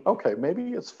question, okay, maybe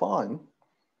it's fine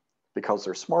because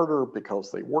they're smarter,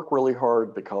 because they work really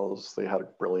hard, because they had a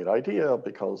brilliant idea,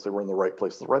 because they were in the right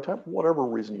place at the right time, whatever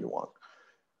reason you want.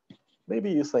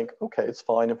 Maybe you think, okay, it's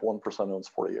fine if 1%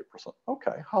 owns 48%.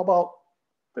 Okay, how about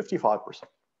 55%?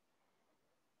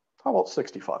 How about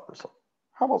 65%?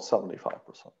 How about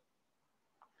 75%?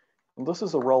 And this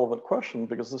is a relevant question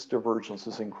because this divergence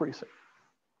is increasing.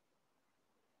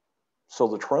 So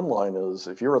the trend line is,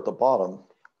 if you're at the bottom,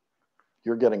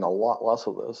 you're getting a lot less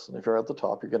of this. And if you're at the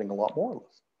top, you're getting a lot more of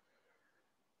this.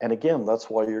 And again, that's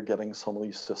why you're getting some of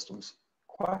these systems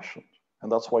questioned.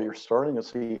 And that's why you're starting to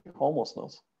see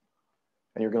homelessness.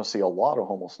 And you're going to see a lot of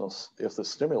homelessness if the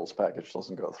stimulus package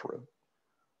doesn't go through,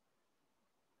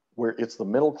 where it's the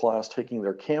middle class taking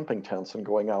their camping tents and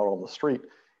going out on the street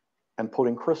and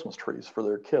putting Christmas trees for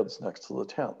their kids next to the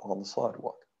tent on the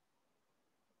sidewalk.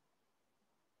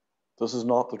 This is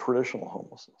not the traditional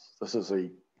homelessness. This is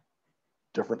a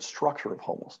different structure of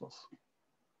homelessness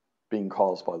being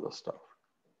caused by this stuff.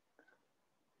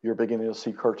 You're beginning to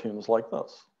see cartoons like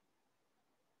this.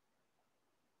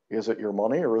 Is it your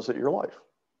money or is it your life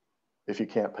if you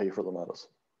can't pay for the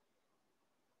medicine?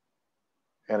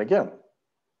 And again,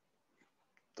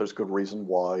 there's good reason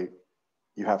why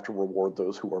you have to reward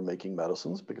those who are making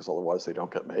medicines, because otherwise they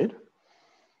don't get made.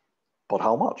 But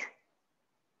how much?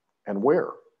 And where?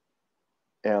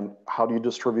 And how do you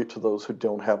distribute to those who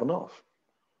don't have enough?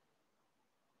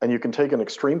 And you can take an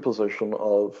extreme position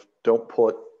of don't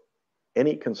put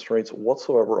any constraints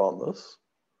whatsoever on this,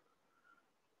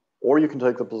 or you can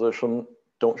take the position,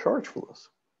 don't charge for this.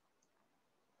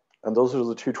 And those are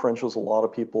the two trenches a lot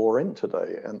of people are in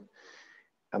today.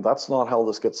 And that's not how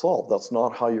this gets solved. That's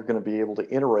not how you're going to be able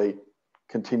to iterate,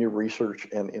 continue research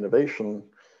and innovation.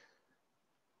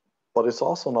 But it's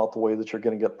also not the way that you're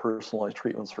going to get personalized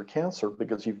treatments for cancer,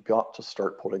 because you've got to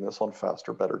start putting this on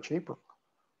faster, better, cheaper.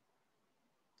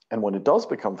 And when it does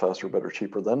become faster, better,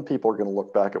 cheaper, then people are going to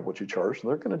look back at what you charge and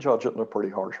they're going to judge it in a pretty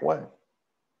harsh way.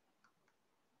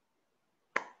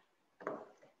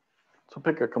 So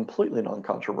pick a completely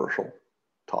non-controversial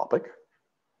topic.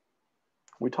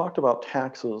 We talked about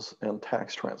taxes and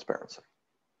tax transparency.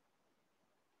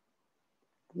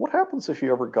 What happens if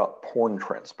you ever got porn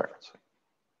transparency?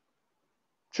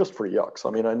 Just for yucks.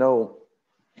 I mean, I know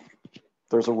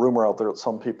there's a rumor out there that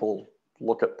some people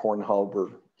look at Pornhub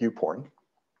or YouPorn,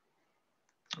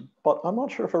 but I'm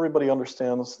not sure if everybody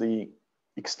understands the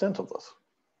extent of this.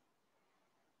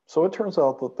 So it turns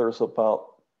out that there's about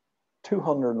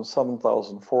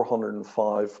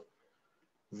 207,405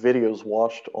 videos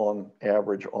watched on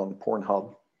average on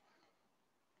Pornhub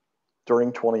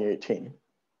during 2018,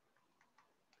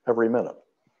 every minute.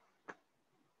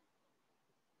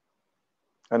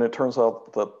 And it turns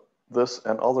out that this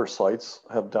and other sites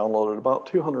have downloaded about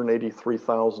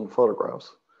 283,000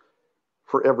 photographs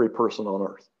for every person on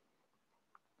Earth.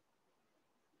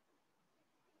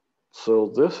 So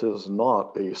this is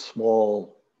not a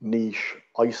small, niche,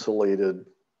 isolated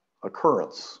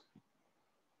occurrence.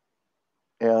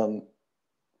 And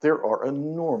there are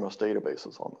enormous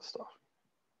databases on this stuff,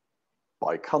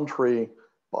 by country,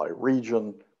 by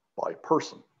region, by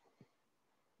person.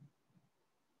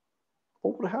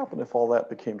 What would happen if all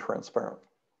that became transparent?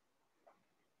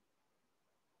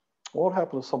 What would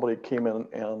happen if somebody came in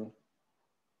and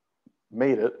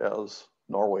made it, as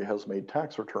Norway has made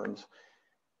tax returns,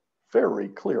 very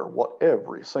clear what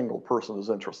every single person is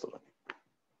interested in?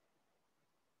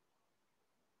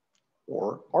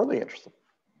 Or are they interested?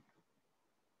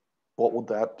 What would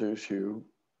that do to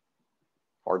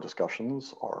our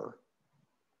discussions, our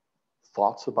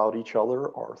thoughts about each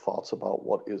other, our thoughts about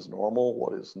what is normal,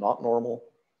 what is not normal?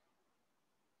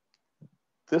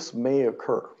 This may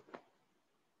occur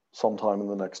sometime in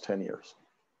the next 10 years.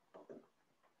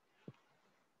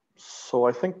 So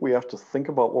I think we have to think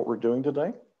about what we're doing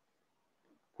today.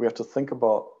 We have to think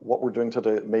about what we're doing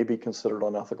today that may be considered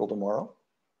unethical tomorrow.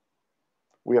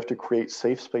 We have to create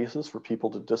safe spaces for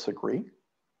people to disagree.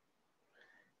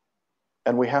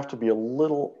 And we have to be a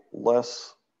little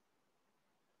less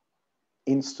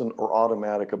instant or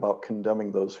automatic about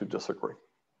condemning those who disagree.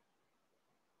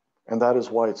 And that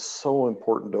is why it's so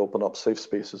important to open up safe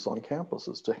spaces on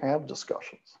campuses to have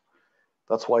discussions.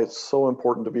 That's why it's so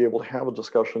important to be able to have a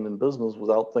discussion in business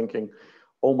without thinking,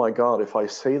 oh my God, if I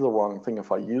say the wrong thing,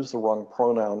 if I use the wrong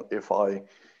pronoun, if I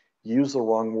use the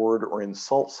wrong word or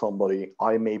insult somebody,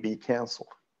 I may be canceled.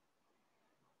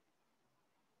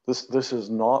 This is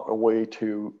not a way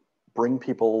to bring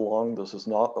people along. This is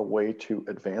not a way to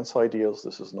advance ideas.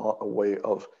 This is not a way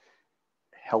of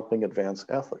helping advance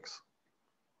ethics.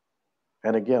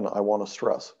 And again, I want to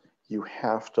stress, you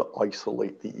have to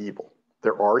isolate the evil.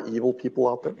 There are evil people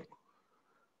out there,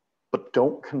 but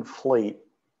don't conflate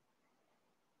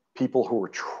people who are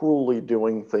truly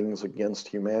doing things against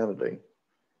humanity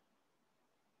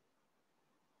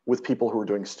with people who are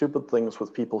doing stupid things,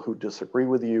 with people who disagree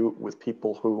with you, with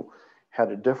people who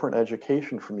had a different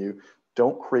education from you.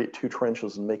 Don't create two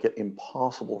trenches and make it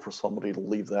impossible for somebody to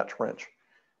leave that trench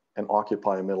and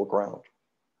occupy a middle ground.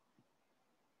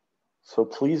 So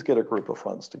please get a group of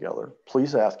friends together.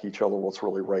 Please ask each other what's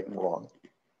really right and wrong.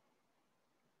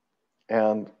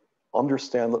 And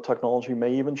understand that technology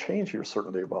may even change your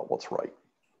certainty about what's right.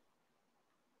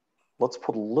 Let's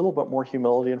put a little bit more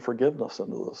humility and forgiveness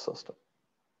into this system.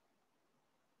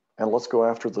 And let's go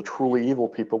after the truly evil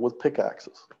people with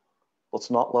pickaxes.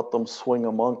 Let's not let them swim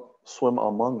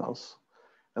among us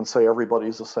and say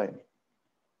everybody's the same.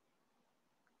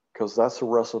 Because that's a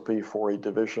recipe for a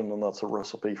division, and that's a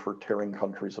recipe for tearing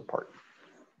countries apart.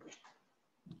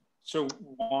 So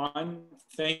Juan,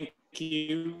 thank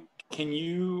you. Can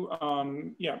you,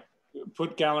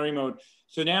 put gallery mode.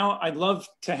 So now I'd love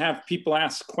to have people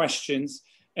ask questions,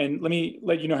 and let me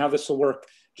let you know how this will work.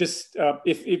 Just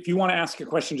if you want to ask a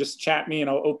question, just chat me and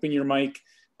I'll open your mic.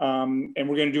 And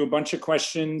we're going to do a bunch of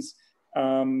questions.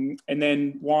 And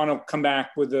then Juan will come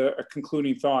back with a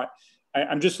concluding thought.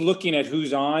 I'm just looking at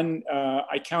who's on.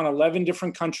 I count 11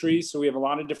 different countries, so we have a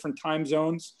lot of different time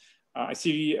zones. I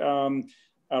see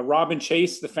Robin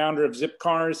Chase, the founder of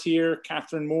Zipcar, here.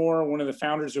 Catherine Moore, one of the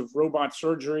founders of Robot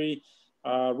Surgery.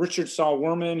 Richard Saul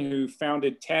Werman, who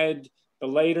founded TED. The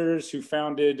Laters, who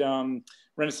founded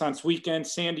Renaissance Weekend.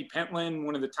 Sandy Pentland,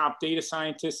 one of the top data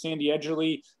scientists. Sandy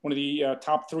Edgerly, one of the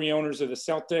top 3 owners of the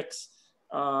Celtics.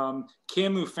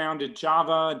 Kim, who founded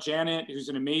Java. Janet, who's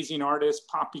an amazing artist.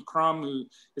 Poppy Crum, who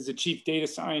is the chief data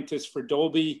scientist for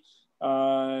Dolby.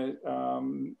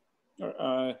 Cam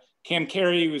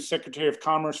Carey, who's Secretary of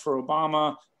Commerce for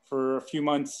Obama for a few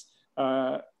months.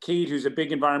 Kate, who's a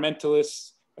big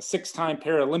environmentalist, a 6-time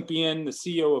Paralympian, the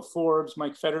CEO of Forbes.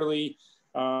 Mike Federley,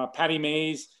 Patty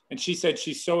Mays, and she said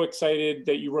she's so excited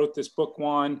that you wrote this book,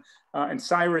 Juan. And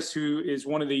Cyrus, who is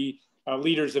one of the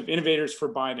leaders of Innovators for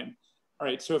Biden. All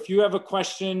right, so if you have a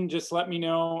question, just let me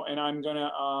know, and I'm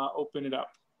gonna open it up.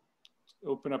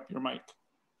 Open up your mic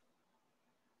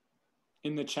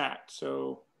in the chat.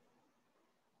 So,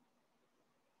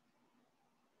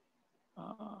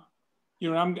 I'm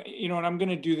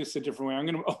gonna do this a different way. I'm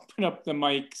gonna open up the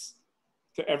mics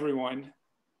to everyone.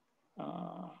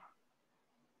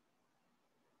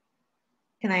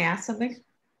 Can I ask something?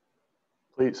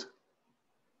 Please.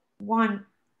 Juan,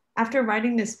 after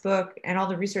writing this book and all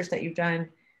the research that you've done,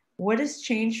 what has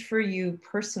changed for you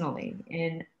personally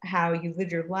in how you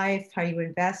live your life, how you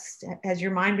invest? Has your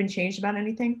mind been changed about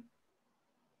anything?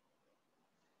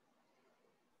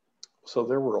 So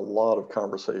there were a lot of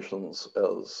conversations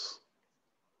as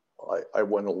I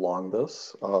went along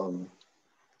this.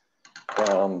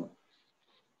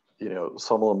 You know,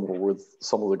 some of them were with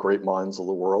some of the great minds of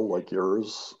the world, like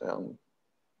yours and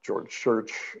George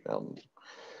Church, and,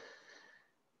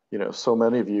 you know, so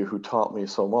many of you who taught me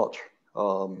so much.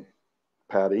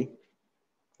 Patty,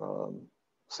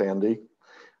 Sandy.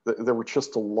 There were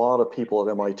just a lot of people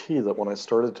at MIT that when I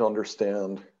started to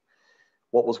understand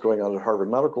what was going on at Harvard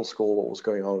Medical School, what was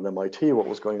going on at MIT, what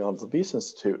was going on at the Beast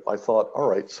Institute, I thought, all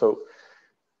right, so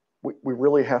we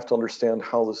really have to understand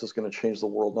how this is going to change the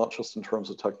world, not just in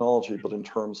terms of technology, but in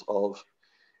terms of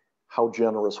how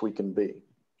generous we can be.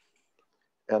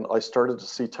 And I started to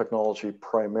see technology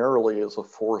primarily as a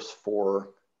force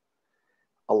for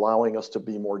allowing us to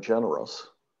be more generous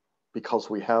because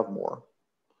we have more,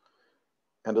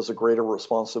 and as a greater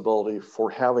responsibility for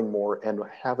having more and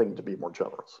having to be more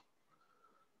generous.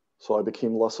 So I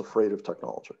became less afraid of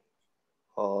technology.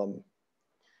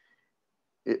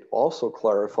 It also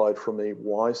clarified for me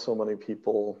why so many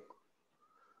people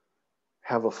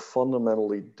have a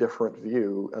fundamentally different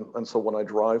view. And so when I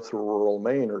drive through rural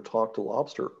Maine or talk to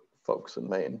lobster folks in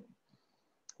Maine,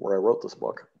 where I wrote this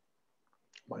book,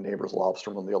 my neighbor's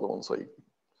lobsterman, the other one's a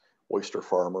oyster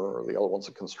farmer, or the other one's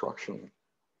a construction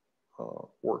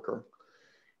worker.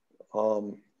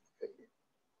 You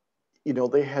know,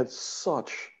 they had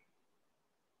such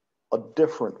a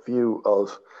different view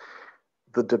of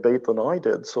the debate than I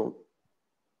did. So,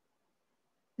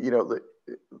 you know,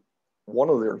 one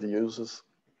of their views is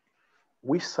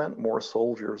we sent more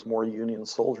soldiers, more Union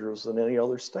soldiers than any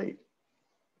other state.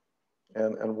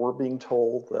 And we're being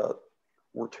told that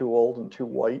we're too old and too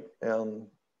white and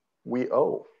we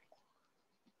owe.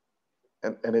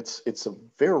 And it's a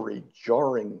very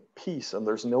jarring piece, and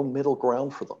there's no middle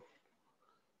ground for them.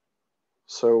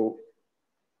 So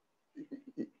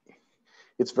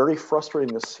it's very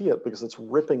frustrating to see it because it's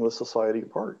ripping the society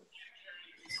apart.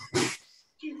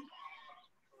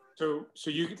 So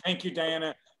thank you,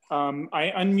 Diana.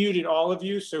 I unmuted all of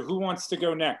you. So who wants to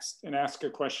go next and ask a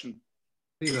question?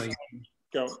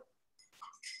 Go.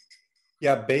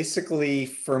 Yeah, basically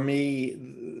for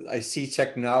me, I see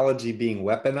technology being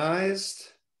weaponized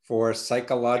for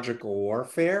psychological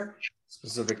warfare,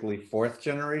 specifically fourth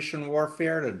generation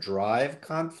warfare, to drive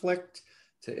conflict,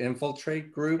 to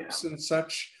infiltrate groups and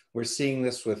such. We're seeing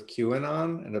this with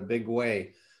QAnon in a big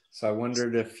way. So I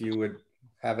wondered if you would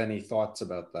have any thoughts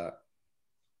about that.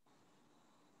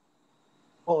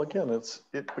 Well, again,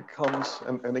 it becomes,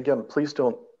 and again, please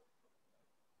don't,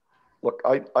 look,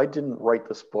 I didn't write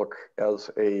this book as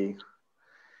a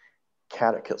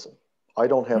catechism. I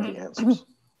don't have the answers,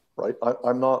 right?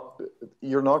 I'm not,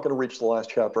 you're not going to reach the last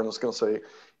chapter and it's going to say,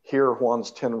 here are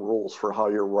Juan's 10 rules for how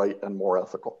you're right and more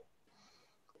ethical.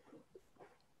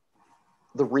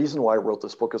 The reason why I wrote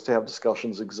this book is to have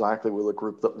discussions exactly with a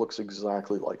group that looks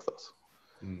exactly like this.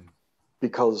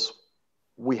 Because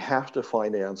we have to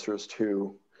find answers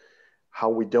to how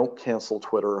we don't cancel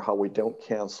Twitter, how we don't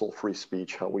cancel free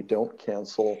speech, how we don't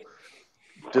cancel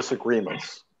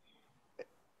disagreements,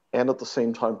 and at the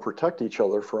same time protect each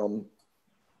other from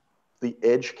the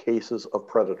edge cases of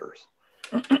predators.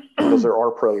 Because there are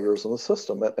predators in the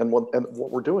system. And what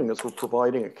we're doing is we're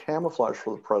providing a camouflage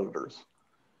for the predators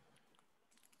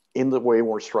in the way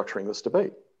we're structuring this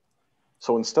debate.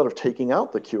 So instead of taking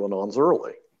out the QAnons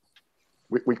early,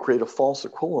 we create a false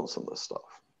equivalence in this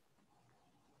stuff.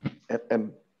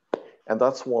 And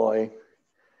that's why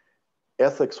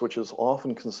ethics, which is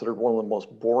often considered one of the most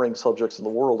boring subjects in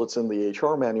the world, it's in the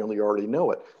HR manual, you already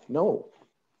know it. No,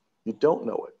 you don't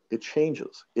know it. It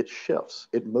changes, it shifts,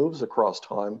 it moves across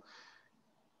time.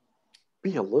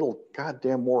 Be a little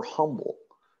goddamn more humble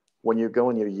when you go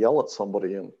and you yell at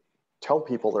somebody and tell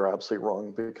people they're absolutely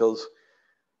wrong, because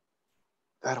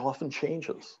that often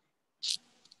changes,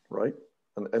 right?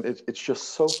 And it's just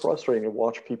so frustrating to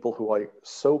watch people who I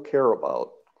so care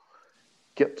about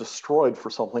get destroyed for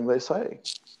something they say.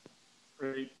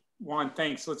 Great. Juan,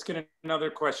 thanks. Let's get another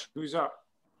question. Who's up?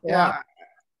 Yeah,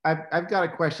 I've got a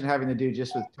question having to do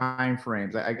just with time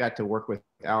frames. I got to work with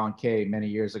Alan Kay many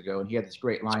years ago, and he had this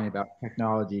great line about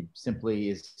technology simply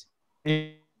is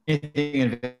anything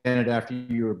invented after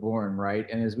you were born, right?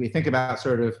 And as we think about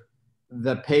sort of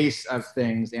the pace of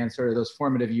things and sort of those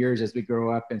formative years as we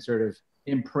grow up and sort of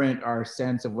imprint our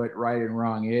sense of what right and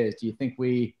wrong is, do you think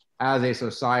we as a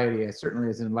society, certainly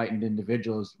as enlightened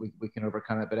individuals, we can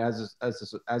overcome it. But as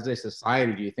a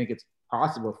society, do you think it's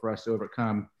possible for us to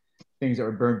overcome things that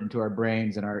were burned into our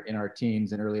brains in our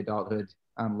teens and early adulthood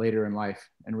later in life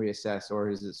and reassess, or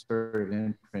is it sort of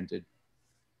imprinted?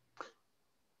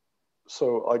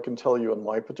 So I can tell you in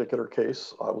my particular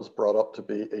case, I was brought up to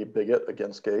be a bigot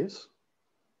against gays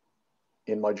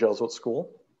in my Jesuit school,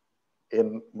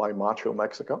 in my macho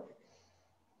Mexico.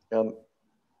 And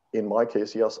in my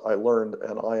case, yes, I learned,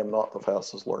 and I am not the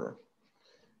fastest learner.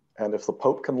 And if the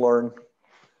Pope can learn,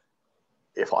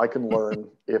 if I can learn,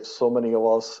 if so many of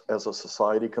us as a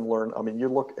society can learn, I mean, you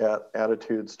look at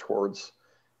attitudes towards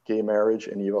gay marriage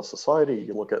in US society,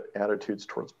 you look at attitudes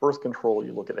towards birth control,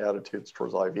 you look at attitudes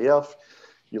towards IVF,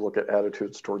 you look at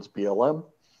attitudes towards BLM.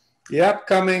 Yep,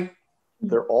 coming.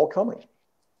 They're all coming,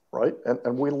 right?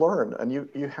 And we learn, and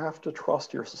you have to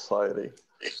trust your society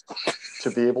to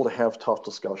be able to have tough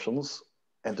discussions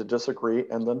and to disagree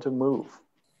and then to move.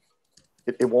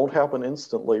 It won't happen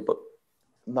instantly, but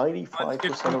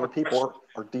 95% of the people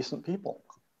are decent people.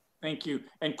 Thank you.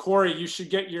 And Corey, you should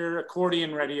get your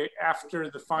accordion ready after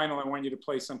the final. I want you to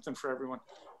play something for everyone.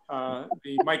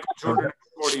 The Michael Jordan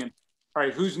accordion. All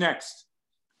right, who's next?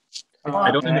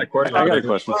 I don't need an accordion. I got a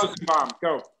question. Rosenbaum,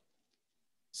 go.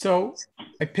 So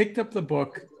I picked up the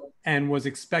book and was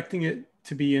expecting it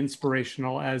to be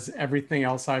inspirational, as everything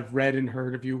else I've read and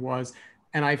heard of you was,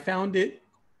 and I found it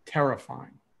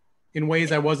terrifying in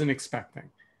ways I wasn't expecting.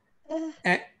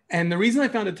 And the reason I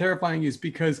found it terrifying is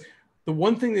because the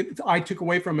one thing that I took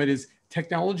away from it is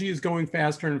technology is going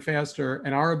faster and faster,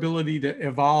 and our ability to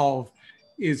evolve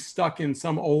is stuck in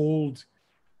some old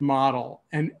model.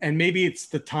 And maybe it's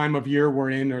the time of year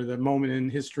we're in or the moment in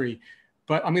history.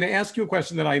 But I'm going to ask you a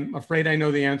question that I'm afraid I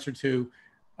know the answer to,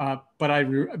 but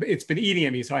it's been eating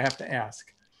at me, so I have to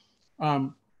ask.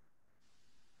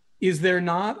 Is there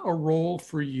not a role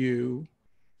for you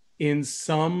in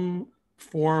some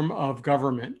form of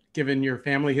government, given your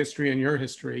family history and your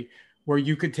history, where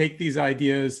you could take these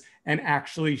ideas and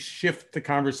actually shift the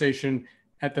conversation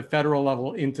at the federal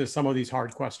level into some of these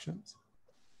hard questions?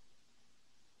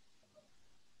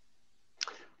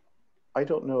 I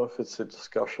don't know if it's a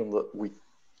discussion that we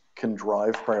can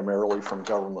drive primarily from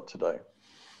government today.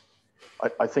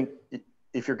 I think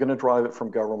if you're going to drive it from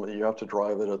government, you have to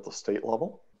drive it at the state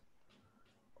level.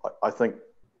 I think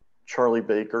Charlie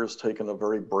Baker's taken a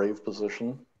very brave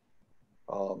position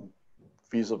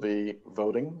vis-a-vis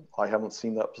voting. I haven't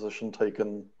seen that position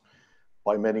taken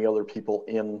by many other people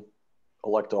in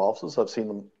elected offices. I've seen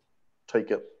them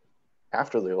take it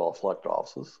after they've elected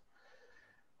offices.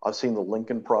 I've seen the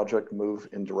Lincoln Project move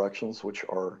in directions which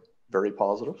are very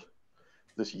positive.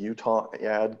 This Utah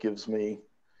ad gives me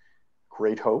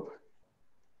great hope.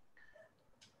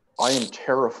 I am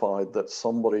terrified that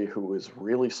somebody who is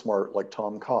really smart, like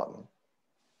Tom Cotton,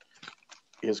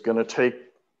 is going to take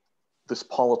this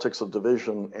politics of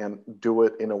division and do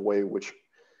it in a way which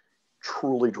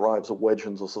truly drives a wedge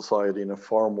into society in a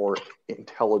far more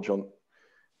intelligent,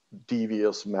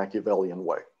 devious, Machiavellian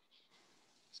way.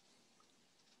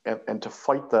 And to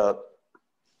fight that,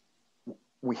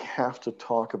 we have to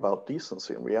talk about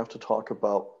decency, and we have to talk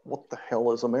about what the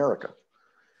hell is America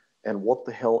and what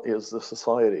the hell is this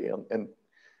society.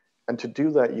 And to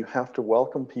do that, you have to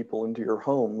welcome people into your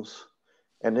homes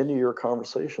and into your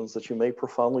conversations that you may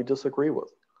profoundly disagree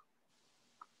with.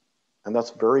 And that's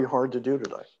very hard to do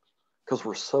today because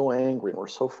we're so angry and we're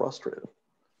so frustrated.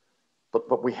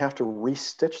 But we have to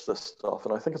restitch this stuff.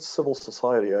 And I think it's civil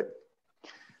society.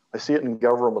 I see it in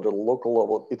government at a local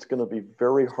level. It's going to be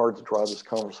very hard to drive this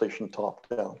conversation top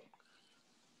down.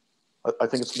 I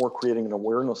think it's more creating an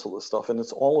awareness of this stuff. And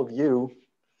it's all of you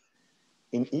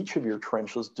in each of your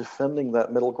trenches defending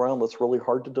that middle ground that's really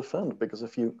hard to defend. Because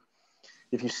if you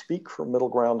speak for middle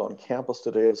ground on campus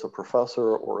today as a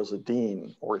professor or as a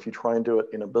dean, or if you try and do it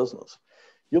in a business,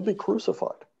 you'll be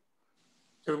crucified.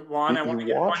 So Juan, I want to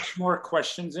get a bunch more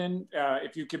questions in.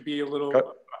 If you could be a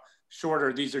little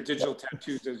shorter. These are digital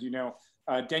tattoos, as you know.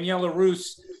 Daniela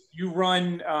Roos, you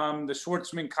run the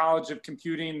Schwartzman College of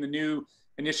Computing, the new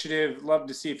initiative. Love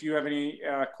to see if you have any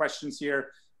questions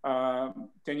here.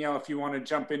 Daniela, if you want to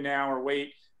jump in now or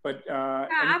wait. But yeah,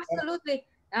 absolutely.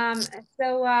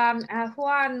 Juan,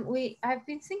 I've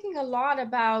been thinking a lot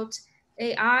about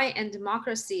AI and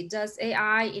democracy. Does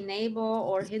AI enable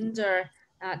or hinder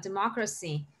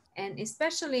democracy? And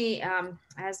especially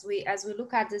as we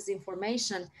look at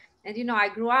disinformation. And you know, I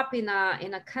grew up in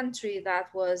a country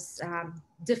that was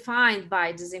defined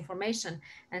by disinformation,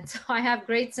 and so I have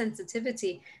great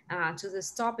sensitivity to this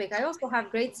topic. I also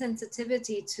have great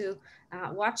sensitivity to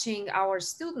watching our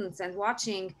students and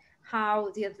watching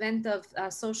how the advent of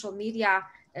social media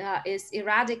is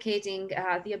eradicating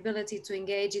the ability to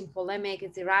engage in polemic,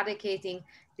 it's eradicating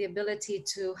the ability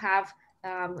to have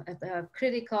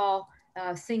critical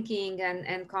thinking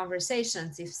and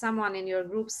conversations. If someone in your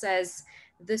group says,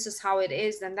 this is how it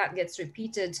is, then that gets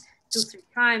repeated 2-3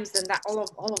 times, then that all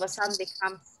of a sudden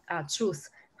becomes truth.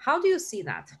 How do you see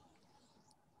that?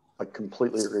 I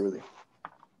completely agree with you.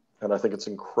 And I think it's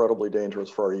incredibly dangerous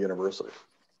for our university.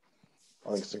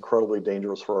 I think it's incredibly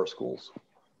dangerous for our schools.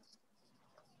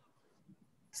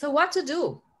 So what to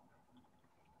do?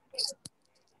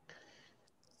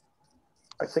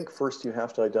 I think first you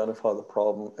have to identify the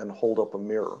problem and hold up a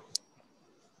mirror.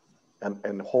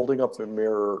 And holding up a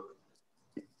mirror,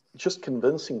 just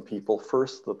convincing people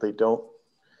first that they don't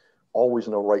always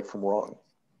know right from wrong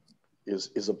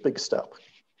is a big step,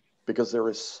 because there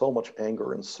is so much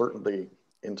anger and certainty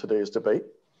in today's debate,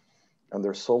 and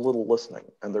there's so little listening,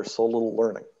 and there's so little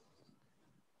learning.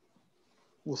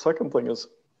 The second thing is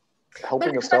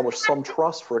helping establish some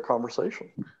trust for a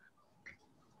conversation.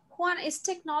 Juan, is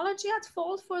technology at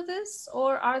fault for this,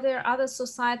 or are there other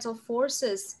societal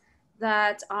forces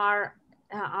that are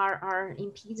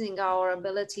impeding our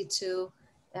ability to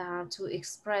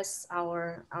express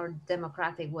our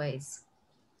democratic ways?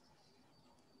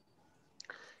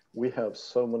 We have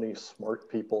so many smart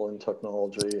people in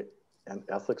technology and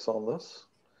ethics on this.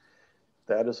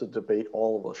 That is a debate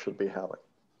all of us should be having.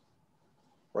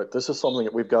 Right? This is something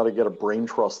that we've got to get a brain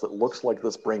trust that looks like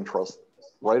this brain trust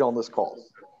right on this call,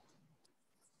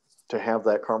 to have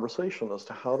that conversation as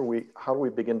to how do we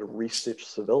begin to restitch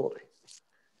civility,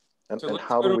 and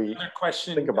how do we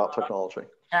think about technology.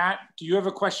 Pat, do you have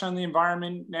a question on the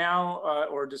environment now,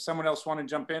 or does someone else want to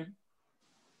jump in?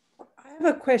 I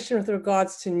have a question with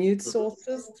regards to news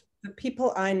sources. The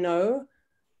people I know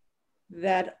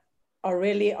that are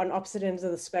really on opposite ends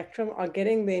of the spectrum are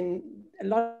getting a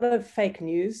lot of fake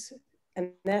news,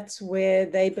 and that's where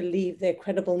they believe their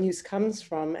credible news comes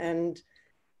from, and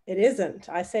it isn't.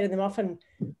 I say to them often,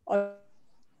 are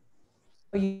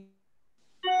you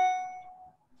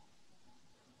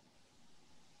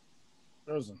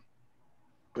frozen?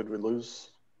 Did we lose?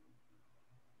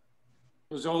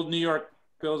 Those old New York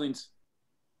buildings.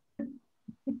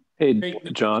 Hey,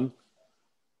 John.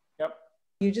 Yep.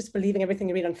 You just believing everything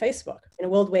you read on Facebook in a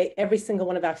world where every single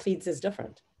one of our feeds is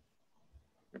different?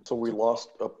 So we lost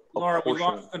a Laura, portion. we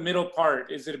lost the middle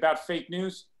part. Is it about fake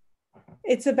news?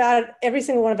 It's about every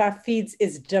single one of our feeds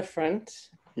is different.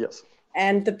 Yes.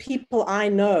 And the people I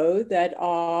know that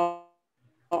are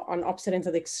on opposite ends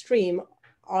of the extreme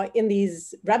are in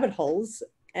these rabbit holes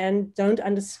and don't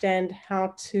understand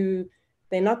how to,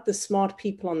 they're not the smart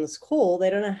people on this call. They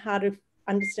don't know how to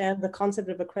understand the concept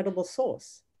of a credible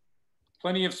source.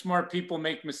 Plenty of smart people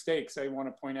make mistakes, I want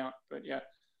to point out, but yeah.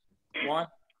 Juan?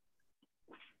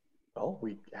 Well,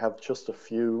 we have just a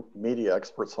few media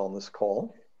experts on this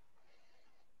call.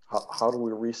 How do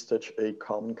we restitch a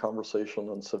common conversation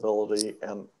and civility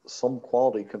and some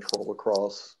quality control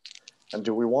across, and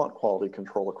do we want quality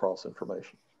control across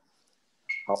information?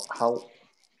 How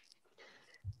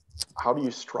do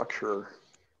you structure?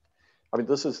 I mean,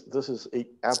 this is a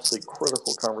absolutely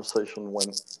critical conversation when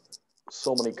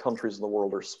so many countries in the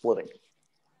world are splitting.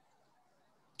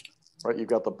 Right, you've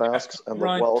got the Basques and the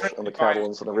Welsh and the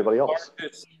Catalans and everybody else.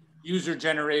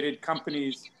 User-generated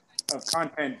companies of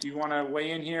content. Do you want to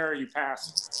weigh in here, or you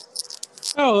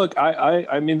pass? Oh, look,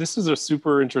 I mean, this is a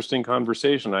super interesting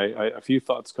conversation. A few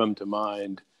thoughts come to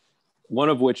mind. One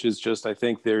of which is just, I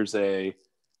think there's to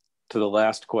the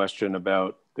last question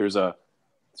about, there's a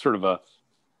sort of a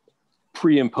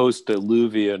pre and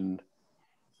post-diluvian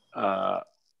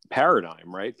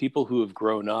paradigm, right? People who have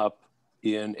grown up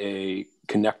in a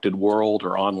connected world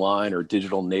or online or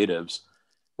digital natives,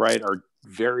 right, are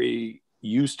very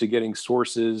used to getting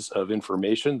sources of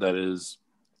information that is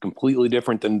completely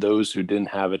different than those who didn't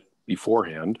have it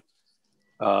beforehand.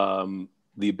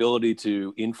 The ability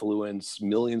to influence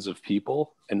millions of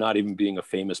people and not even being a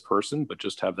famous person, but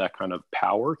just have that kind of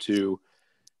power to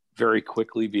very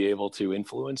quickly be able to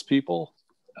influence people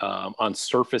on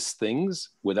surface things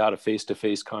without a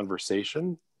face-to-face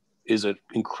conversation is an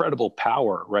incredible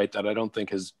power, right? That I don't think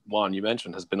has, Juan, you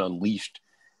mentioned, has been unleashed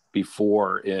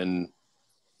before in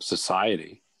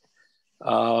society.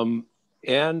 And,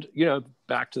 you know,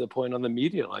 back to the point on the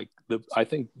media, like I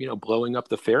think, you know, blowing up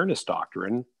the fairness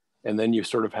doctrine, and then you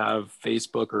sort of have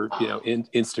Facebook or, you know,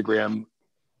 Instagram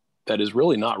that is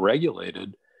really not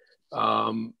regulated,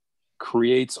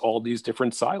 creates all these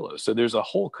different silos. So there's a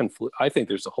whole I think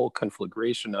there's a whole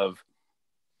conflagration of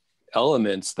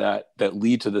elements that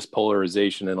lead to this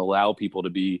polarization and allow people to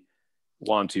be,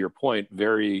 Juan, to your point,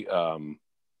 very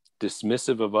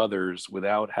dismissive of others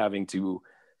without having to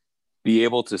be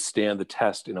able to stand the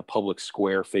test in a public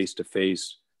square face to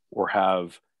face, or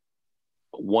have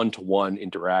one-to-one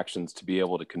interactions to be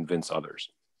able to convince others.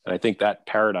 And I think that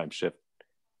paradigm shift,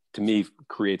 to me,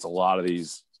 creates a lot of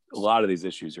these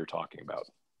issues you're talking about.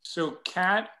 So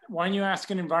Kat, why don't you ask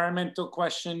an environmental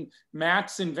question?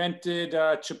 Matt's invented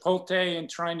Chipotle and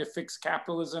trying to fix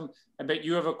capitalism. I bet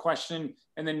you have a question.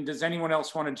 And then does anyone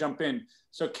else want to jump in?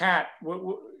 So Kat,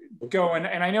 go.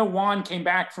 And I know Juan came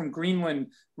back from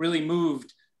Greenland really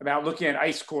moved about looking at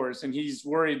ice cores, and he's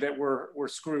worried that we're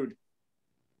screwed.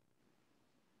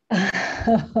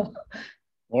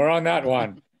 More on that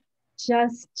one.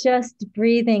 Just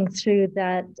breathing through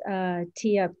that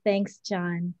tee up. Thanks,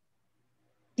 John.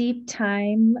 Deep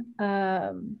time.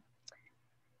 The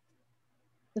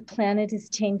planet is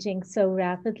changing so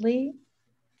rapidly.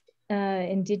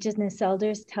 Indigenous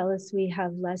elders tell us we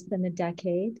have less than a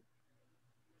decade.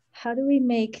 How do we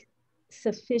make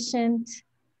sufficient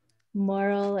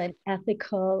moral and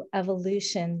ethical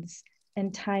evolutions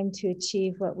and time to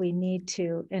achieve what we need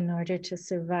to in order to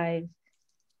survive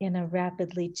in a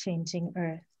rapidly changing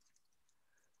Earth?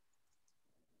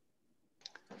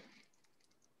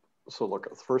 So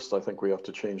look, first, I think we have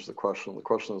to change the question. The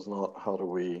question is not how do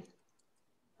we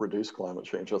reduce climate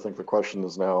change? I think the question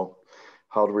is now,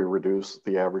 how do we reduce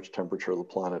the average temperature of the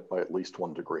planet by at least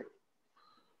 1 degree?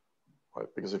 Right?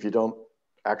 Because if you don't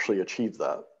actually achieve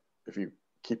that, if you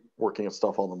keep working at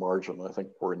stuff on the margin, I think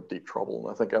we're in deep trouble.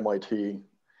 And I think MIT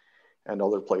and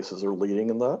other places are leading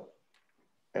in that.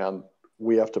 And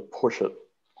we have to push it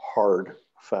hard,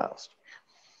 fast.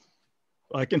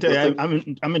 Well, I can tell you,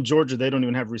 I'm in Georgia. They don't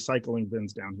even have recycling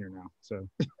bins down here now. So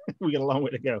we got a long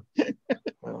way to go.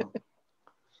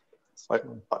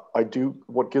 I do,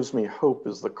 what gives me hope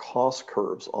is the cost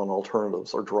curves on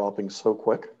alternatives are dropping so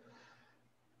quick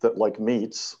that, like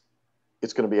meats,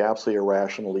 it's going to be absolutely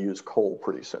irrational to use coal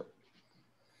pretty soon.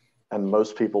 And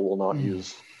most people will not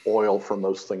use oil for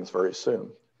most things very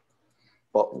soon.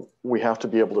 But we have to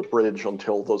be able to bridge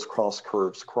until those cost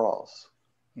curves cross.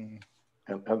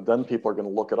 And then people are going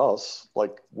to look at us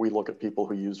like we look at people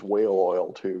who use whale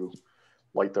oil to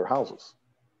light their houses.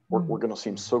 We're going to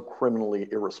seem so criminally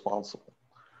irresponsible.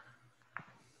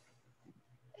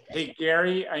 Hey,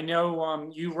 Gary, I know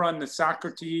you run the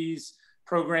Socrates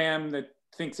program that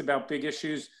thinks about big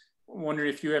issues. Wonder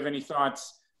if you have any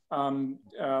thoughts.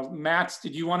 Mats,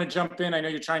 did you want to jump in? I know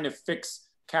you're trying to fix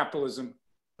capitalism.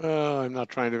 I'm not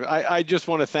trying to. I just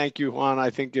want to thank you, Juan.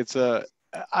 I think it's a.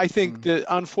 I think that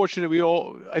unfortunately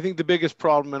I think the biggest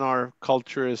problem in our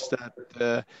culture is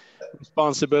that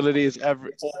responsibility is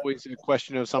always a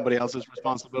question of somebody else's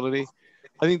responsibility.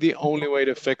 I think the only way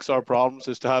to fix our problems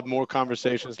is to have more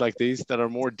conversations like these that are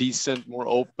more decent, more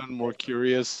open, more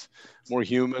curious, more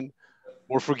human,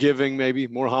 more forgiving, maybe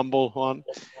more humble, Juan.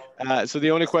 So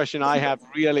the only question I have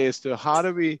really is to how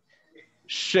do we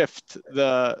shift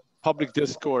the public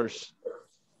discourse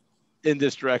in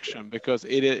this direction, because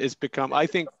it's become, I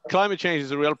think climate change is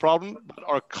a real problem, but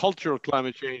our cultural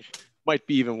climate change might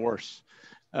be even worse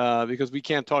because we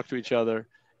can't talk to each other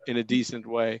in a decent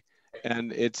way.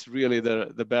 And it's really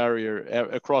the barrier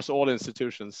across all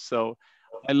institutions. So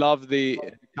I love the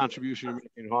contribution you're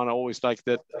making, Juan. I always like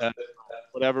that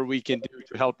whatever we can do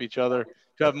to help each other,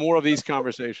 to have more of these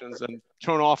conversations and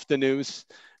turn off the news,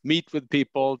 meet with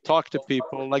people, talk to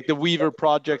people. Like the Weaver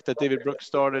project that David Brooks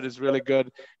started is really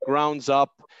good, grounds up.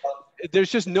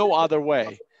 There's just no other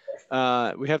way.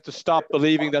 We have to stop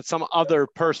believing that some other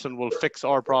person will fix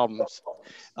our problems.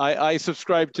 I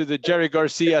subscribe to the Jerry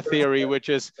Garcia theory, which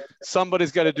is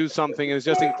somebody's got to do something, and it's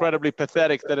just incredibly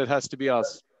pathetic that it has to be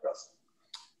us.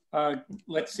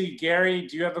 Let's see, Gary,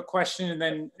 do you have a question? And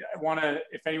then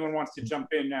if anyone wants to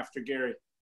jump in after Gary.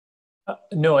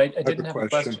 No, I didn't have a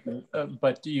question,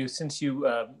 but since you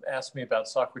asked me about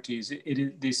Socrates,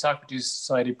 the Socrates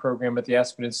Society program at the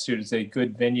Aspen Institute is a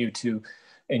good venue to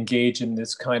engage in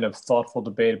this kind of thoughtful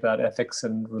debate about ethics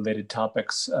and related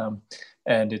topics,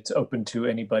 and it's open to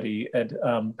anybody. It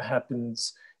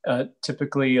happens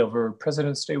typically over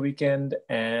President's Day weekend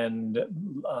and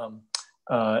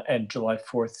July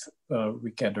 4th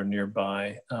weekend or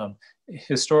nearby.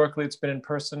 Historically, it's been in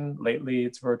person. Lately,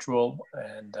 it's virtual,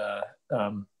 and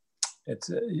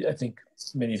I think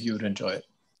many of you would enjoy it.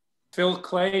 Phil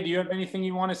Clay, do you have anything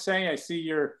you want to say? I see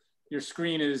your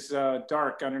screen is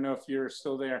dark. I don't know if you're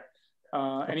still there.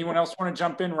 Anyone else want to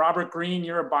jump in? Robert Green,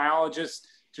 you're a biologist.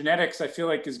 Genetics, I feel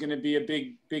like, is going to be a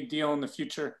big deal in the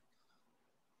future.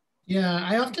 Yeah,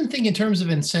 I often think in terms of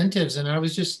incentives, and I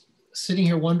was just sitting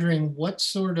here wondering what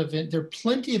sort of, there are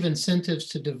plenty of incentives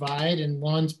to divide, and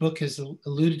Juan's book has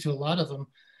alluded to a lot of them.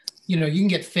 you know, you can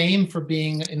get fame for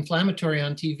being inflammatory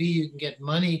on TV, you can get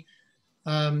money,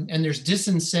 and there's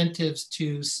disincentives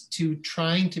to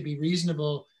trying to be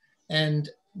reasonable and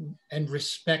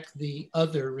respect the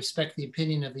other, respect the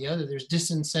opinion of the other. There's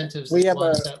disincentives. We have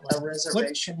a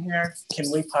reservation here.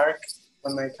 Can we park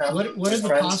when they come? What are the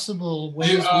possible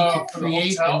ways we could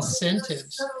create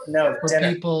incentives for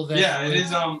people that it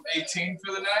is 18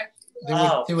 for the night.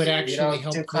 They would actually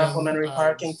help do complimentary them,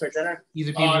 parking for dinner?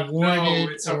 either be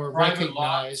rewarded or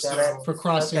recognized for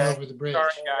crossing over the bridge. Sorry,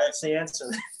 guys. That's the answer.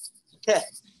 Okay,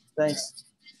 thanks.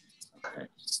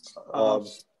 I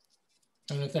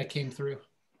don't know if that came through.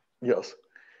 Yes.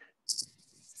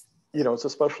 You know, it's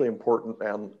especially important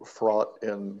and fraught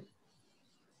in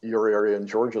your area and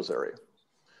George's area,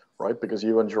 right? Because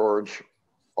you and George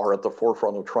are at the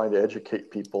forefront of trying to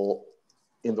educate people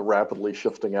in the rapidly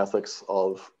shifting ethics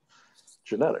of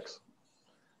genetics.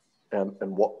 And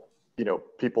what, you know,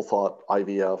 people thought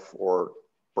IVF or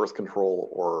birth control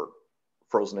or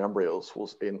frozen embryos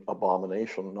was an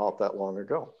abomination not that long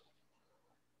ago.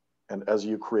 And as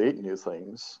you create new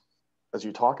things, as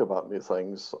you talk about new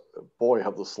things, boy,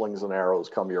 have the slings and arrows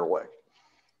come your way.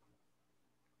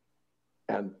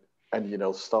 And you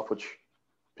know, stuff which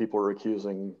people are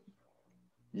accusing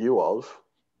you of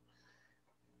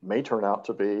may turn out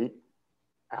to be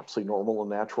absolutely normal and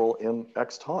natural in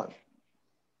X time.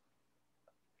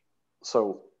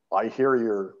 So I hear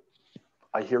your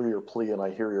plea and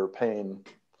I hear your pain,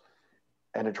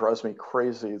 and it drives me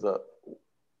crazy that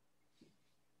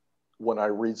when I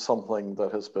read something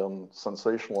that has been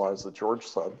sensationalized that George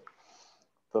said,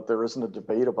 that there isn't a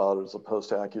debate about it as opposed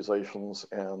to accusations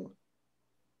and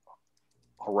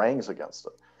harangues against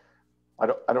it. I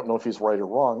don't know if he's right or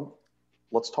wrong.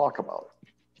 Let's talk about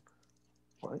it.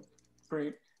 Right?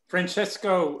 Great.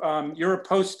 Francesco, you're a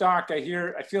postdoc.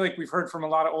 I feel like we've heard from a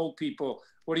lot of old people.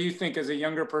 What do you think as a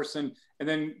younger person? And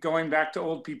then going back to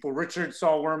old people, Richard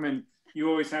Saul Werman, you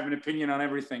always have an opinion on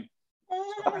everything.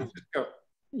 Francesco.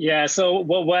 Yeah, so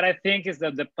what I think is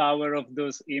that the power of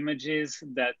those images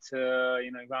that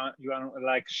you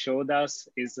like showed us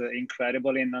is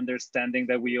incredible in understanding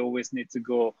that we always need to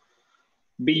go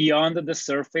beyond the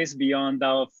surface, beyond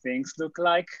how things look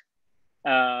like.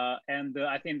 And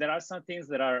I think there are some things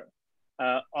that are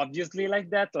obviously like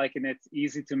that, like, and it's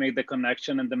easy to make the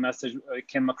connection and the message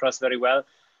came across very well.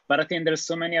 But I think there's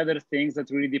so many other things that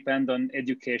really depend on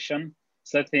education.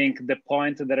 So I think the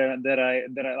point that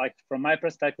I like, from my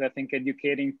perspective, I think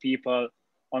educating people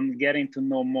on getting to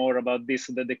know more about this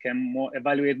so that they can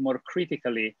evaluate more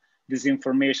critically this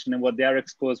information and what they are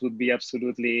exposed would be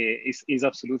is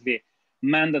absolutely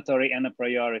mandatory and a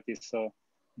priority. So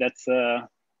that's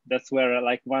where,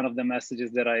 like, one of the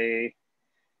messages that I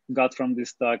got from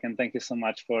this talk, and thank you so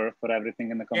much for everything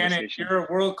in the conversation. Janet, you're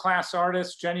a world-class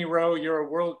artist. Jenny Rowe, you're a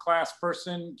world-class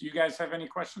person. Do you guys have any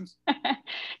questions?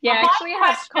 Yeah, I actually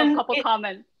have a couple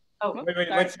comments. Oh, wait,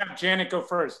 let's have Janet go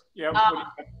first. Yeah.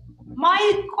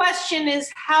 My question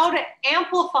is how to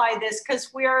amplify this,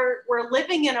 because we're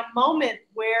living in a moment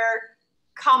where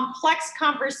complex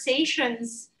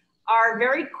conversations are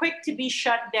very quick to be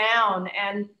shut down,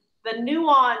 and the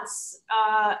nuance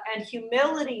and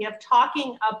humility of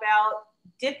talking about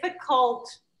difficult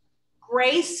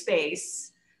gray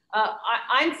space,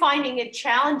 I'm finding it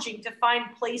challenging to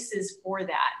find places for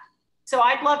that. So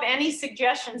I'd love any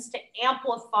suggestions to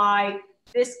amplify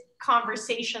this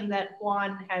conversation that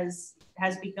Juan has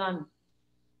begun.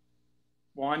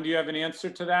 Juan, do you have an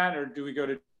answer to that, or do we go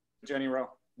to Jenny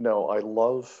Rowe? No, I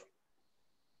love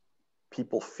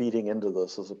people feeding into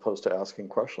this as opposed to asking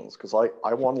questions, because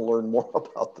I want to learn more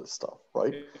about this stuff,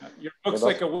 right? Yeah, your book's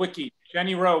like a wiki.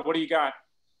 Jenny Rowe, what do you got?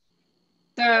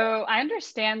 So I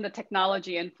understand the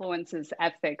technology influences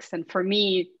ethics. And for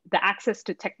me, the access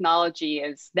to technology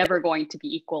is never going to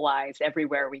be equalized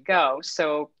everywhere we go.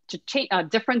 So to change,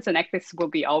 difference in ethics will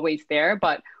be always there,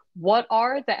 but what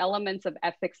are the elements of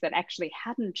ethics that actually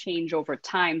hadn't changed over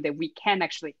time that we can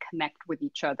actually connect with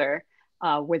each other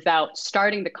without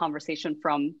starting the conversation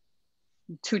from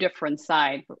two different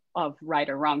sides of right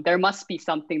or wrong? There must be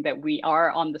something that we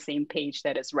are on the same page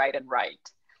that is right and right.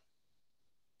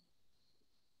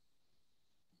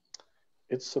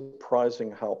 It's surprising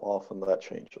how often that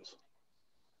changes,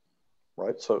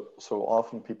 right? So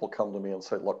often people come to me and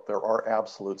say, look, there are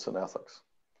absolutes in ethics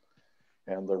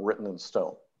and they're written in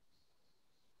stone.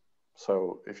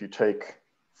 So if you take,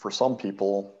 for some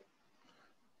people,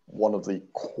 one of the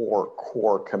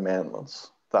core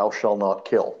commandments, thou shalt not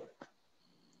kill,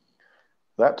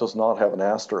 that does not have an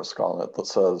asterisk on it that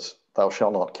says thou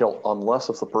shalt not kill, unless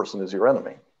if the person is your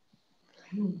enemy,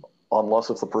 unless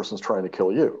if the person's trying to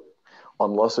kill you,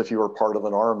 unless if you are part of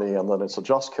an army and then it's a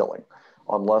just killing,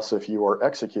 unless if you are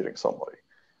executing somebody,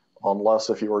 unless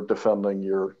if you are defending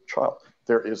your child.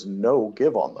 There is no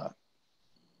give on that,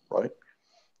 right?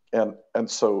 And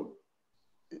so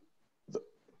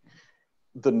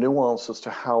the nuance as to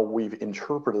how we've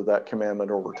interpreted that commandment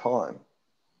over time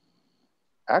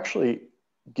actually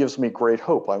gives me great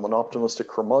hope. I'm an optimistic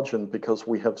curmudgeon because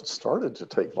we have started to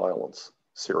take violence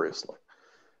seriously.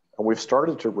 And we've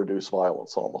started to reduce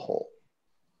violence on the whole.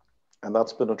 And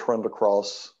that's been a trend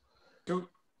across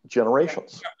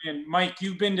generations. And Mike,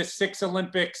 you've been to 6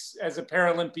 Olympics as a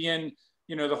Paralympian.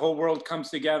 You know, the whole world comes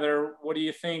together. What do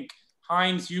you think?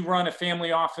 Heinz, you run a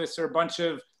family office, or a bunch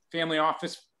of family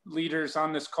office leaders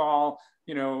on this call,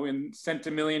 you know, in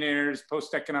centimillionaires,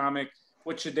 post-economic.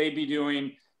 What should they be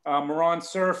doing? Moran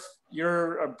Cerf,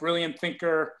 you're a brilliant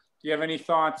thinker. Do you have any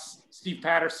thoughts? Steve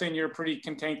Patterson, you're a pretty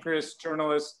cantankerous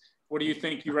journalist. What do you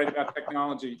think? You write about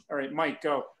technology. All right, Mike,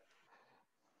 go.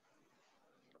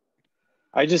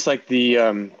 I just like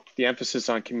the emphasis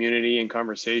on community and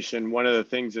conversation. One of the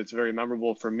things that's very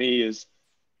memorable for me is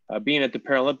being at the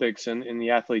Paralympics and in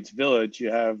the athletes' village. You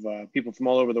have people from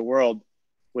all over the world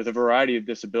with a variety of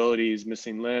disabilities,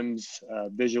 missing limbs,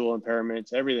 visual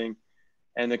impairments, everything.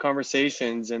 And the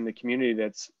conversations and the community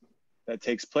that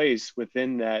takes place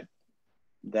within that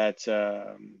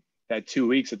 2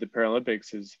 weeks at the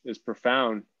Paralympics is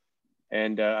profound.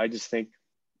 And I just think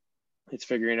it's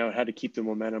figuring out how to keep the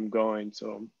momentum going.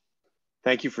 So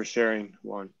thank you for sharing,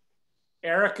 Juan.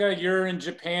 Erica, you're in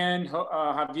Japan.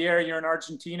 Javier, you're in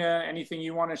Argentina. Anything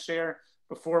you want to share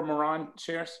before Moran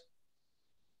shares?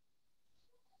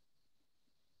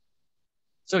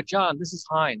 So John, this is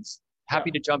Heinz. Happy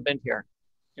to jump in here.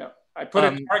 Yeah, I put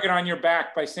a target on your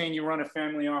back by saying you run a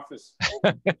family office.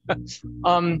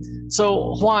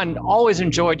 So Juan, always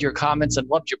enjoyed your comments and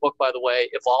loved your book, by the way,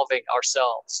 Evolving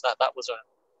Ourselves. That was a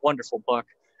wonderful book.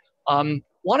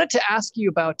 Wanted to ask you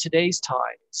about today's time.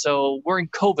 So we're in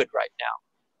COVID right now,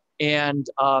 and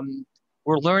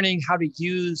we're learning how to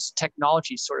use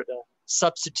technology sort of to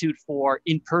substitute for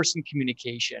in-person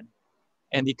communication.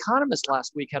 And The Economist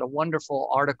last week had a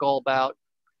wonderful article about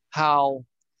how,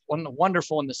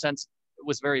 wonderful in the sense it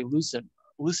was very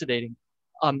elucidating,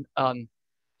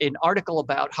 an article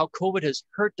about how COVID has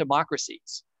hurt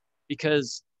democracies,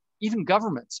 because even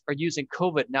governments are using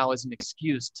COVID now as an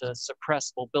excuse to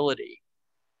suppress mobility.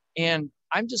 And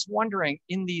I'm just wondering,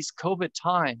 in these COVID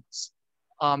times,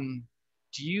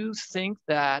 do you think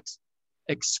that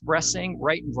expressing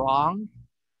right and wrong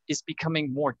is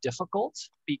becoming more difficult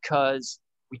because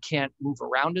we can't move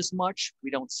around as much? We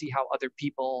don't see how other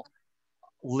people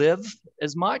live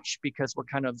as much because we're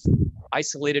kind of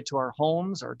isolated to our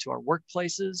homes or to our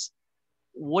workplaces.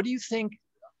 What do you think?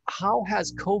 How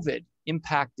has COVID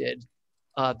impacted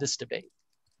this debate?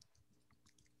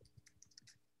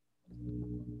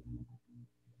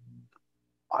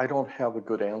 I don't have a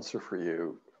good answer for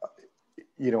you.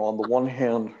 You know, on the one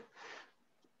hand,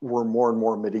 we're more and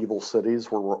more medieval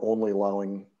cities where we're only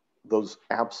allowing those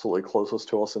absolutely closest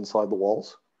to us inside the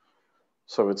walls.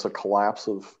 So it's a collapse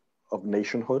of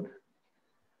nationhood.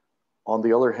 On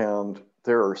the other hand,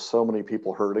 there are so many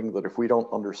people hurting that if we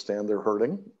don't understand they're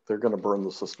hurting, they're going to burn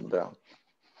the system down.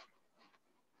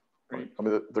 Right. I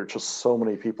mean, there are just so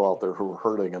many people out there who are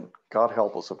hurting, and God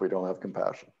help us if we don't have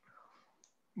compassion.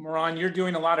 Moran, you're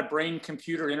doing a lot of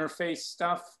brain-computer interface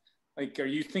stuff. Like, are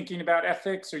you thinking about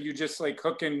ethics, or are you just like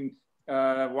hooking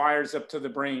wires up to the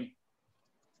brain?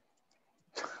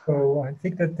 So I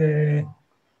think that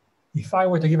if I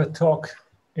were to give a talk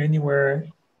anywhere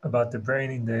about the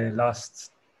brain in the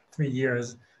last 3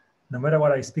 years, no matter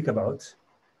what I speak about,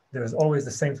 there's always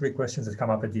the same 3 questions that come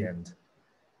up at the end,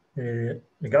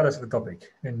 regardless of the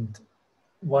topic. And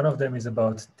one of them is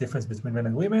about difference between men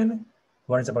and women.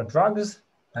 One is about drugs,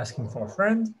 asking for a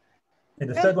friend. And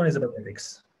the third one is about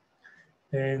ethics.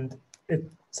 And it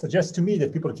suggests to me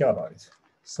that people care about it.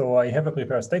 So I have a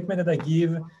prepared statement that I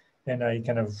give, and I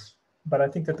kind of, but I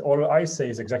think that all I say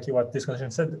is exactly what this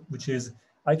conversation said, which is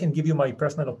I can give you my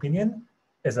personal opinion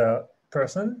as a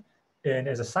person, and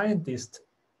as a scientist,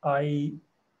 I'm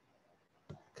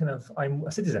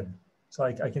a citizen. So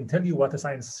I can tell you what the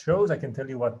science shows, I can tell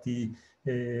you what the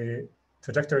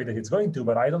trajectory that it's going to,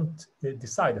 but I don't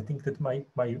decide. I think that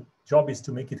my job is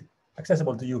to make it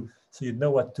accessible to you so you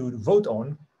know what to vote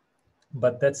on,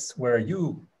 but that's where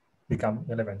you become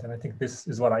relevant. And I think this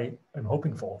is what I am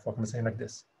hoping for a conversation like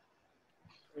this.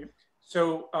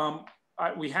 So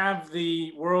we have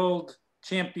the world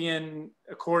champion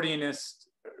accordionist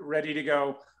ready to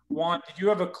go. Juan, did you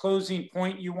have a closing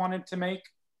point you wanted to make?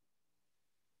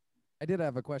 I did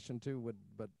have a question too,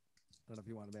 but don't know if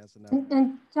you wanted to answer now.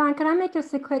 And John, can I make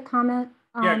just a quick comment?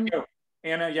 Yeah, go.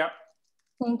 Anna, yeah.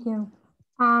 Thank you.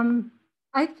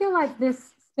 I feel like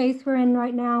this space we're in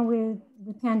right now with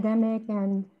the pandemic,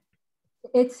 and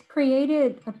it's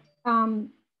created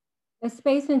a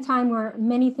space and time where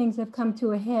many things have come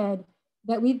to a head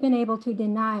that we've been able to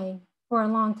deny for a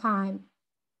long time.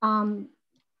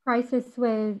 Crisis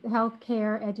with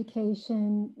healthcare,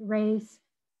 education, race,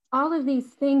 all of these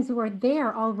things were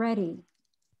there already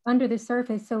under the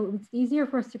surface. So it's easier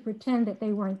for us to pretend that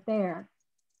they weren't there.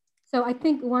 So I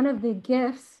think one of the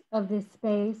gifts of this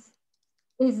space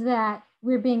is that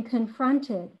we're being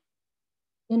confronted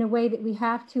in a way that we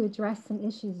have to address some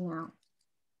issues now.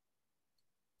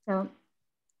 So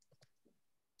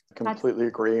I completely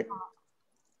agree,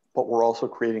 but we're also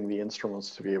creating the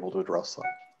instruments to be able to address them.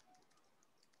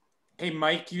 Hey,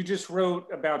 Mike, you just wrote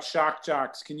about shock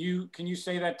jocks. Can you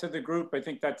say that to the group? I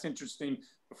think that's interesting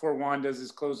before Juan does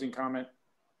his closing comment.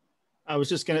 I was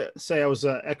just going to say, I was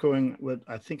echoing what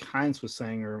I think Heinz was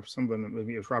saying, or someone,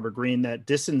 maybe it was Robert Greene, that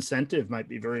disincentive might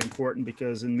be very important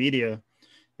because in media,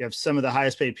 you have some of the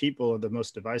highest paid people are the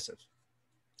most divisive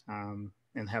and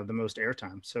have the most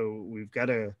airtime. So we've got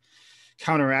to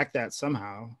counteract that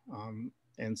somehow.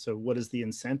 And so what is the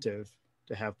incentive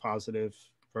to have positive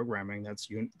programming that's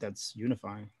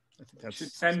unifying? I think that's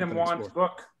should send them Juan's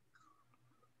book.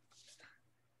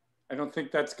 I don't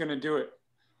think that's going to do it.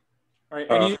 All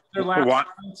right. Any other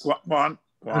last Juan,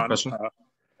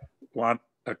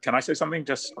 can I say something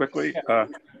just quickly?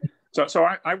 So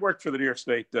I worked for the New York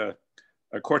State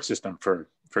court system for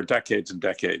decades and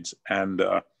decades, and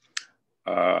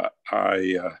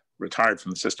I retired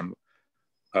from the system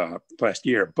last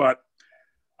year, but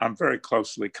I'm very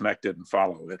closely connected and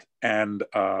follow it. And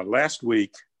last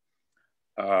week,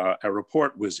 a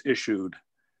report was issued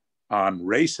on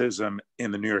racism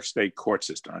in the New York State court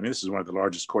system. I mean, this is one of the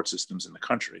largest court systems in the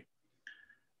country.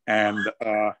 And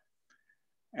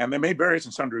they made various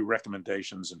and sundry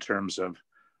recommendations in terms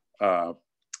of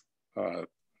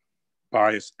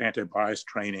anti-bias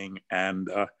training, and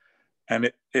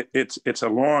it's a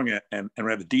long and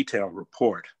rather detailed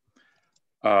report.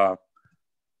 I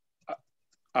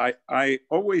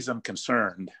always am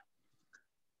concerned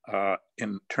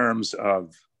in terms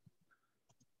of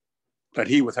that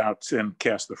he without sin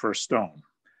cast the first stone.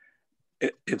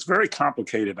 It's very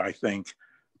complicated, I think,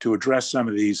 to address some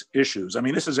of these issues. I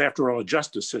mean, this is, after all, a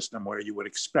justice system where you would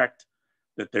expect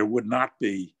that there would not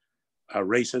be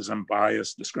racism,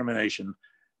 bias, discrimination,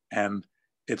 and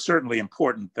it's certainly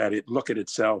important that it look at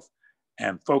itself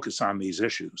and focus on these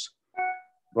issues.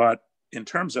 But in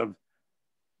terms of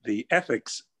the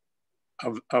ethics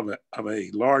of a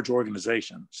large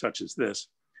organization such as this,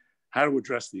 how to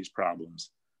address these problems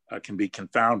can be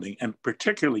confounding, and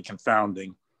particularly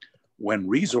confounding when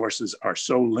resources are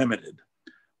so limited,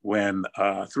 when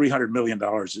 $300 million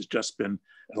has just been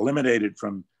eliminated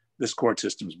from this court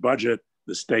system's budget.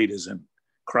 The state is in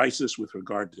crisis with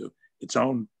regard to its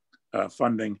own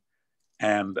funding.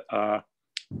 And I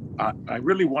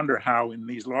really wonder how in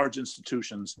these large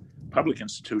institutions, public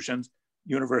institutions,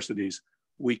 universities,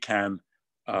 we can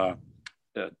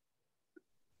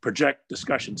project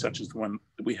discussion such as the one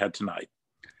that we had tonight.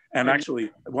 And actually,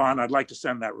 Juan, I'd like to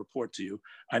send that report to you.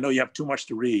 I know you have too much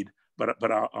to read, but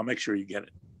I'll make sure you get it.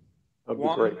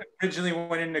 Juan originally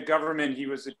went into government. He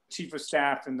was a chief of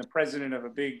staff and the president of a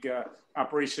big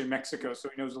operation in Mexico, so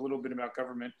he knows a little bit about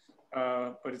government.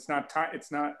 But it's not time.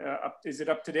 It's not. Is it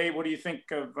up to date? What do you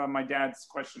think of my dad's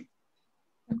question?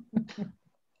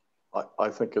 I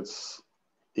think it's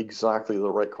exactly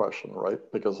the right question, right?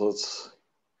 Because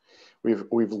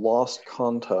we've lost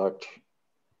contact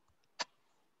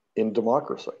in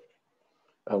democracy,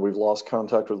 and we've lost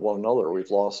contact with one another.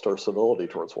 We've lost our civility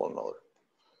towards one another.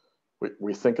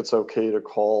 We think it's okay to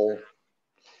call,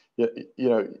 you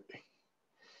know,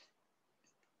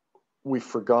 we've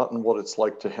forgotten what it's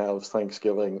like to have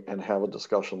Thanksgiving and have a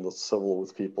discussion that's civil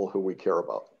with people who we care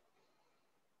about,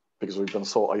 because we've been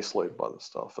so isolated by this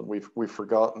stuff. And we've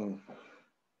forgotten.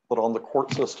 But on the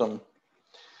court system,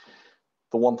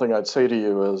 the one thing I'd say to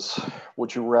you is,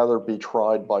 would you rather be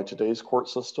tried by today's court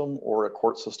system or a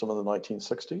court system in the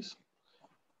 1960s?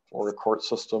 Or a court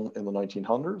system in the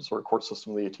 1900s, or a court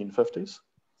system in the 1850s?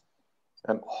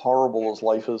 And horrible as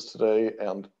life is today,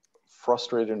 and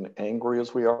frustrated and angry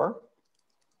as we are,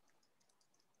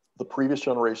 the previous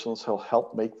generations have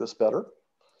helped make this better.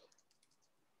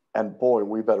 And boy,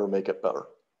 we better make it better.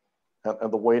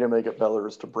 And the way to make it better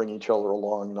is to bring each other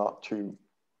along, not to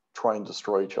try and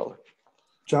destroy each other.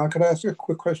 John, could I ask you a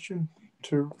quick question?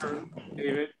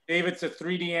 David's a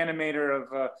 3D animator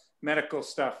of medical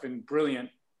stuff, and brilliant.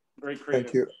 Very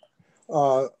creative. Thank you.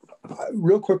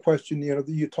 Real quick question.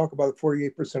 You talk about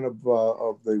 48%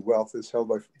 of the wealth is held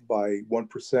by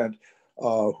 1%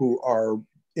 who are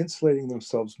insulating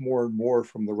themselves more and more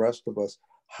from the rest of us.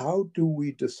 How do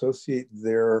we dissociate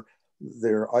their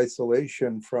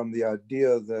isolation from the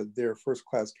idea that their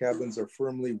first-class cabins are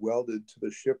firmly welded to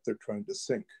the ship they're trying to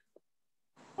sink?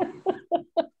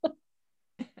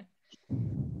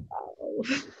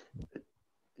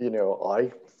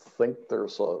 I think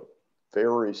there's a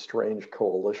very strange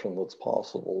coalition that's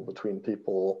possible between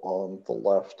people on the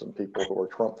left and people who are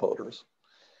Trump voters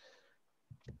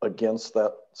against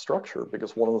that structure,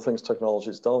 because one of the things technology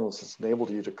has done is it's enabled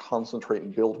you to concentrate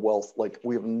and build wealth like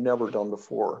we have never done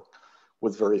before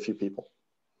with very few people.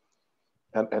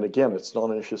 And again, it's not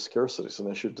an issue of scarcity, it's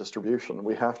an issue of distribution.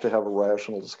 We have to have a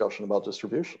rational discussion about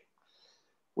distribution.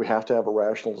 We have to have a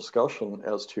rational discussion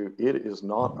as to it is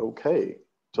not okay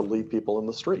to leave people in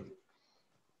the street.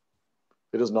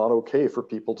 It is not okay for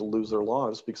people to lose their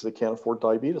lives because they can't afford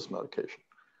diabetes medication.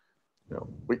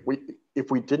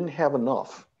 If we didn't have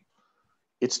enough,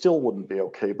 it still wouldn't be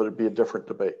okay, but it'd be a different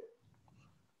debate.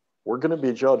 We're going to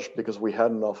be judged because we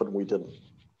had enough and we didn't.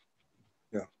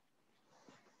 Yeah.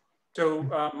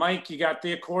 So, Mike, you got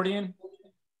the accordion?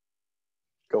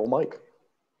 Go, Mike.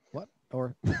 What?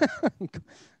 Or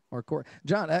Corey?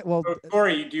 John, well.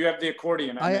 Corey, do you have the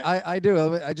accordion? I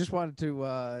do. I just wanted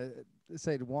to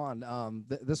say to Juan,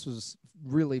 this was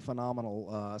really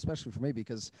phenomenal, especially for me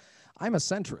because I'm a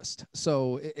centrist.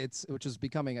 So which is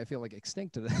becoming, I feel like,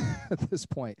 extinct at this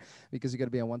point because you got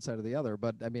to be on one side or the other.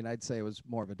 But I mean, I'd say I was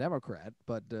more of a Democrat,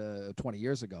 but 20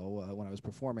 years ago when I was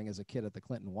performing as a kid at the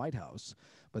Clinton White House,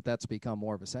 but that's become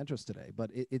more of a centrist today.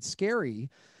 But it's scary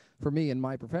for me in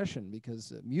my profession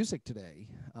because music today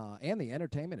and the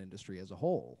entertainment industry as a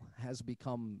whole has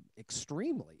become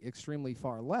extremely, extremely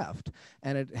far left.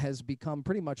 And it has become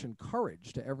pretty much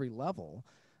encouraged to every level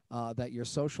that your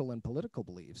social and political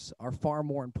beliefs are far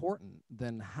more important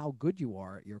than how good you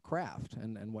are at your craft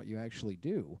and what you actually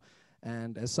do.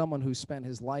 And as someone who spent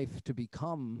his life to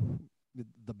become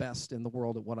the best in the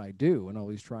world at what I do and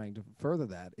always trying to further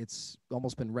that, it's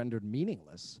almost been rendered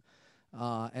meaningless.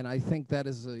 And I think that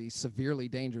is a severely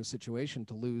dangerous situation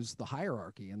to lose the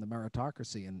hierarchy and the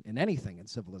meritocracy in anything in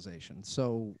civilization.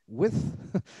 So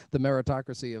with the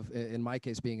meritocracy of, in my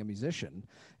case, being a musician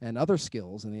and other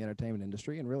skills in the entertainment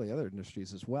industry and really other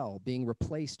industries as well, being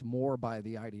replaced more by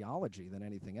the ideology than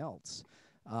anything else,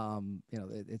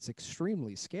 it's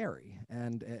extremely scary.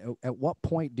 And at what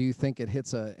point do you think it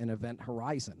hits an event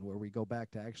horizon where we go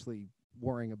back to actually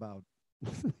worrying about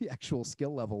the actual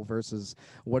skill level versus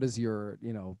what is your,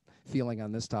 feeling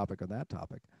on this topic or that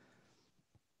topic?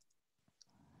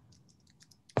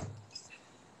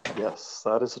 Yes,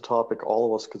 that is a topic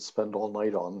all of us could spend all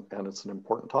night on, and it's an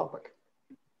important topic.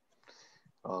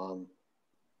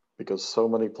 Because so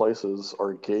many places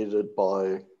are gated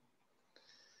by,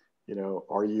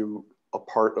 are you a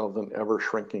part of an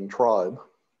ever-shrinking tribe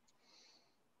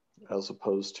as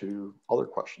opposed to other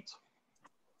questions?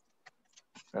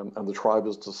 And the tribe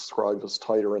is described as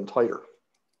tighter and tighter.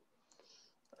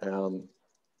 And,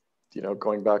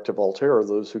 going back to Voltaire,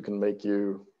 those who can make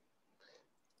you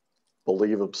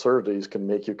believe absurdities can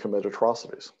make you commit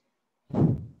atrocities.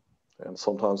 And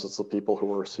sometimes it's the people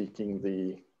who are seeking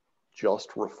the just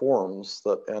reforms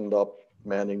that end up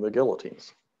manning the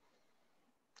guillotines.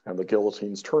 And the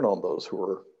guillotines turn on those who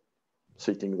are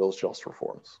seeking those just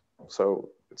reforms. So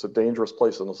it's a dangerous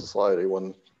place in a society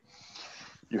when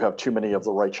you have too many of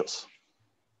the righteous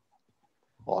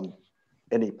on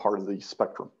any part of the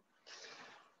spectrum.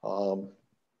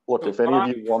 Look, if any of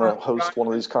you want to host one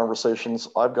of these conversations,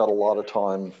 I've got a lot of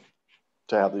time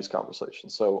to have these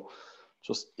conversations. So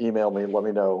just email me, let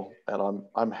me know, and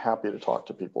I'm happy to talk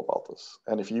to people about this.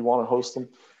 And if you want to host them,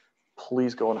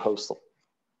 please go and host them.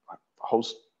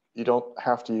 You don't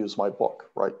have to use my book,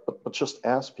 right? But just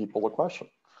ask people a question.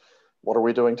 What are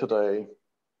we doing today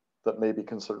that may be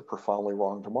considered profoundly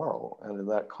wrong tomorrow? And in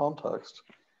that context,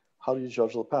 how do you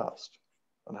judge the past?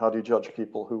 And how do you judge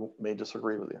people who may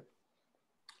disagree with you?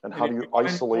 And how do you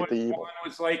isolate the evil? What it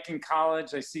was like in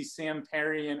college. I see Sam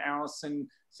Perry and Allison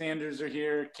Sanders are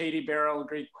here. Katie Barrell,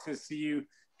 great to see you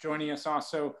joining us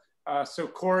also. So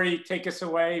Corey, take us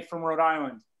away from Rhode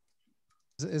Island.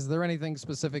 Is there anything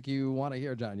specific you want to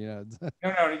hear, John? No,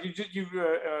 you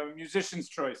musician's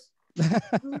choice.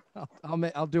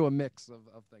 I'll do a mix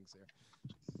of things here.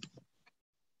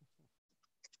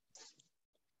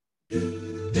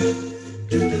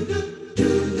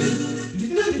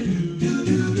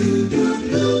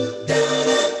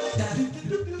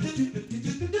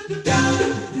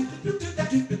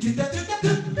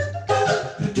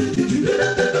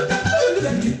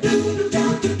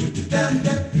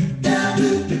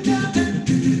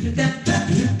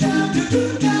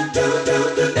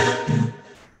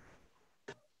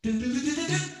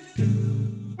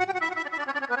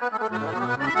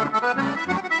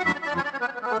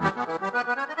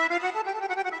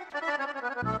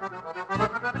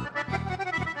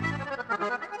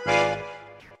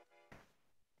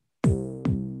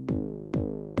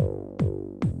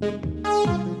 Hey,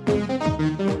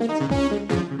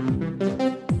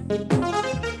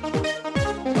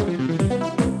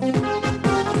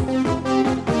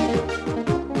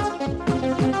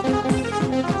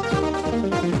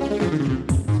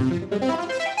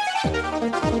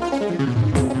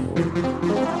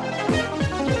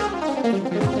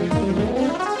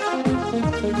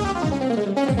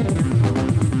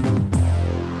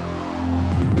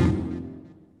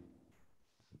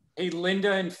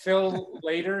 Linda and Phil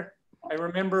later. I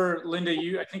remember, Linda,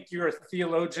 I think you're a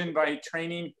theologian by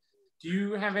training. Do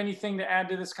you have anything to add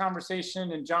to this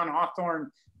conversation? And John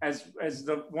Hawthorne, as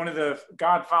one of the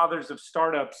godfathers of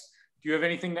startups, do you have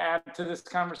anything to add to this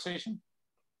conversation?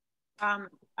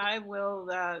 I will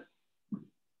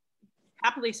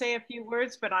happily say a few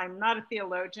words, but I'm not a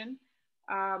theologian.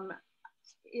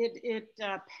 It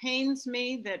pains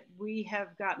me that we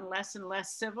have gotten less and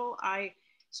less civil. I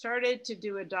started to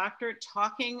do a doctorate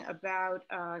talking about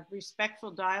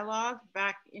respectful dialogue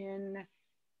back in,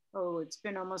 it's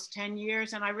been almost 10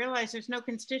 years, and I realized there's no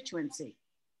constituency.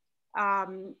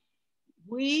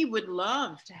 We would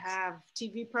love to have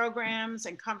TV programs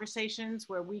and conversations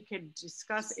where we could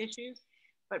discuss issues,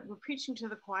 but we're preaching to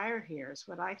the choir here is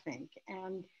what I think.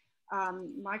 And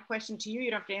my question to you,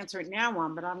 you don't have to answer it now,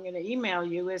 Juan, but I'm going to email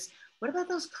you, is what about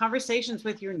those conversations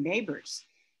with your neighbors?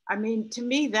 I mean, to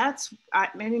me,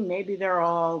 maybe they're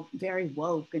all very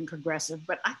woke and progressive,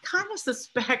 but I kind of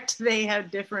suspect they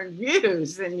have different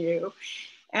views than you.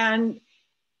 And,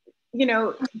 you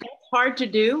know, that's hard to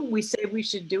do. We say we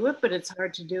should do it, but it's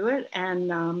hard to do it.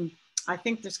 And I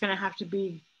think there's going to have to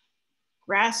be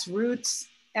grassroots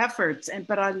efforts.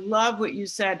 But I love what you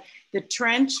said. The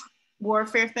trench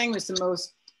warfare thing was the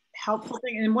most helpful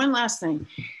thing. And one last thing.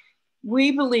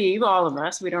 We believe, all of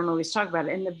us, we don't always talk about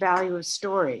it, in the value of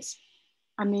stories.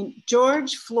 I mean,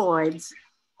 George Floyd's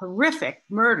horrific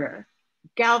murder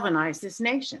galvanized this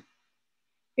nation.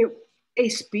 A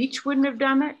speech wouldn't have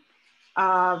done it,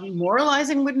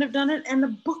 moralizing wouldn't have done it, and the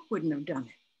book wouldn't have done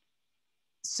it.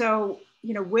 So,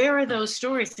 you know, where are those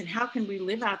stories and how can we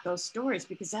live out those stories?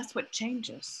 Because that's what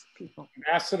changes people.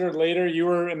 Ambassador, later, you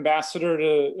were ambassador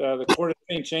to the Court of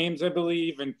St. James, I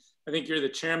believe, and I think you're the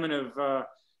chairman of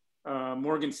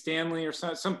Morgan Stanley or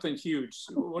something huge.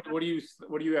 What do you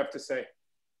have to say?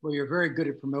 Well, you're very good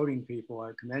at promoting people.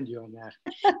 I commend you on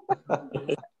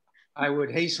that. I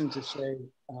would hasten to say,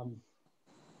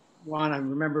 Juan, I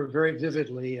remember very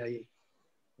vividly a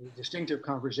distinctive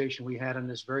conversation we had on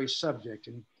this very subject,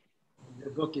 and your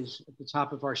book is at the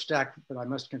top of our stack, but I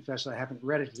must confess I haven't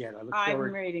read it yet. I'm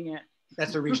reading it.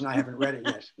 That's the reason I haven't read it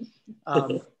yet.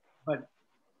 But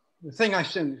the thing I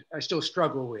still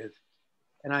struggle with,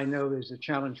 and I know there's a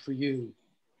challenge for you,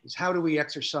 is how do we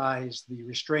exercise the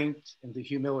restraint and the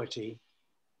humility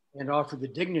and offer the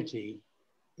dignity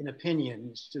in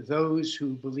opinions to those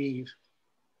who believe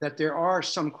that there are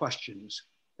some questions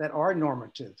that are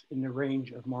normative in the range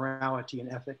of morality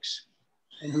and ethics,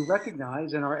 and who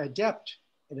recognize and are adept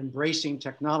at embracing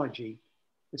technology,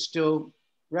 but still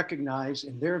recognize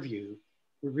in their view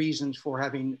the reasons for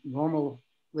having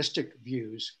normalistic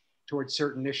views towards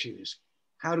certain issues.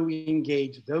 How do we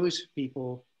engage those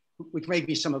people, which may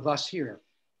be some of us here,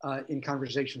 in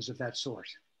conversations of that sort?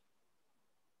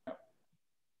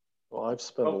 Well, I've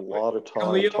spent a lot of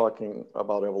time talking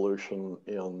about evolution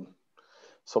in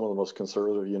some of the most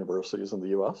conservative universities in the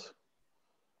US.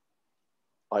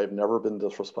 I've never been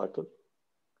disrespected.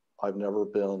 I've never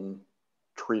been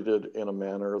treated in a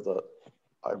manner that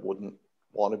I wouldn't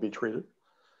want to be treated.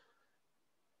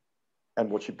 And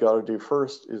what you've got to do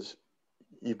first is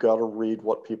you've got to read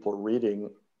what people are reading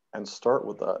and start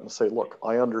with that and say, look,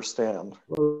 I understand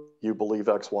you believe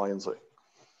X, Y, and Z.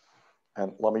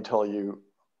 And let me tell you,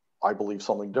 I believe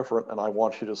something different, and I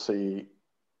want you to see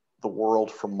the world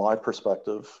from my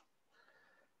perspective.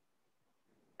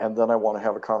 And then I want to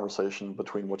have a conversation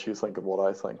between what you think and what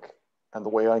I think. And the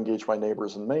way I engage my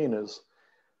neighbors in Maine is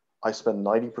I spend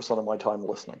 90% of my time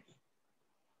listening.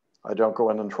 I don't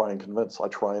go in and try and convince, I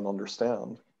try and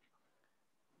understand.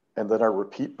 And then I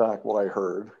repeat back what I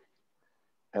heard,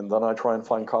 and then I try and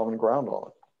find common ground on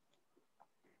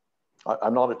it.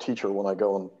 I'm not a teacher when I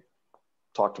go and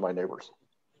talk to my neighbors.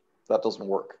 That doesn't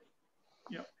work.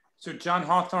 Yeah. So John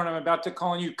Hawthorne, I'm about to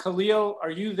call on you. Khalil, are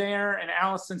you there? And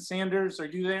Allison Sanders, are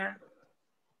you there?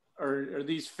 Or are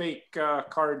these fake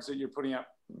cards that you're putting up?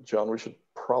 John, we should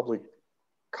probably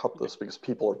cut this because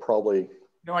people are probably...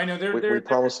 No, I know. We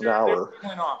promised an hour.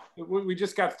 We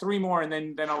just got 3 more, and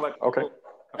then I'll let people... Okay.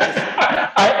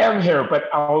 I am here, but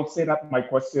I'll say that my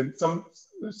question, some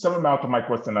amount of my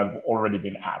question has already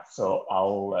been asked, so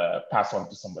I'll pass on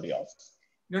to somebody else.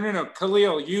 No.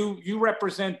 Khalil, you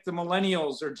represent the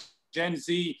millennials or Gen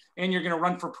Z, and you're going to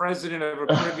run for president of a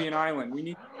Caribbean island. We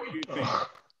need to know what you think.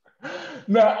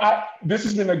 No, this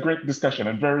has been a great discussion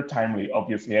and very timely,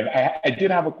 obviously. And I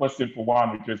did have a question for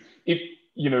Juan, which was if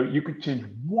you could change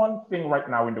one thing right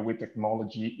now in the way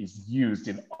technology is used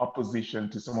in opposition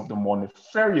to some of the more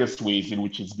nefarious ways in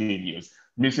which it's being used,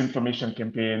 misinformation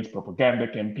campaigns, propaganda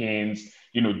campaigns,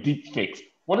 deep fakes.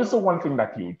 What is the one thing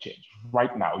that you would change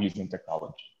right now using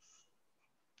technology?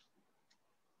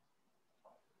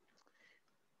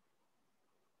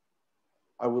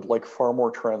 I would like far more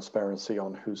transparency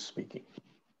on who's speaking.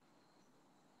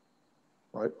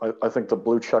 Right? I think the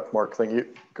blue check mark thing, you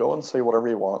go and say whatever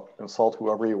you want, insult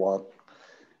whoever you want,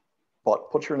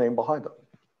 but put your name behind it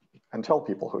and tell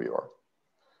people who you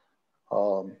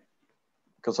are.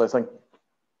 Because I think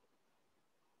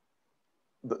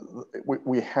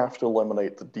we have to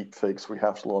eliminate the deep fakes, we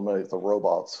have to eliminate the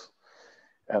robots,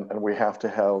 and we have to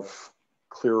have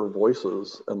clearer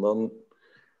voices. And then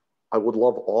I would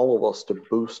love all of us to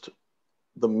boost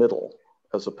the middle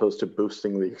as opposed to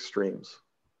boosting the extremes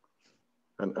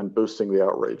and boosting the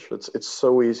outrage. It's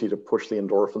so easy to push the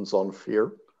endorphins on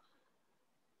fear.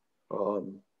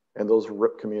 And those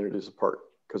rip communities apart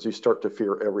because you start to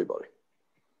fear everybody.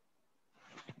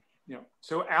 Yeah.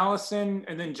 So Allison,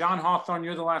 and then John Hawthorne,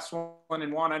 you're the last one.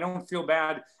 And Juan, I don't feel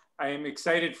bad. I am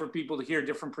excited for people to hear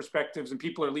different perspectives, and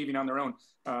people are leaving on their own.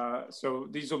 So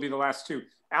these will be the last two.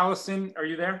 Allison, are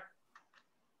you there?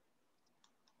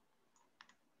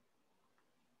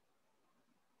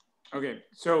 Okay,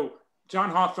 so John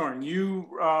Hawthorne, you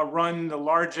run the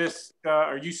largest,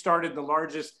 or you started the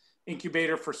largest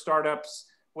incubator for startups.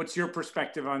 What's your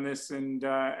perspective on this? And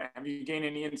have you gained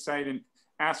any insight? And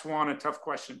ask Juan a tough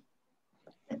question.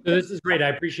 So this is great. I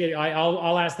appreciate it.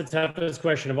 I'll ask the toughest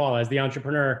question of all. As the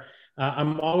entrepreneur,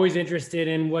 I'm always interested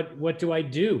in what do I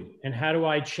do and how do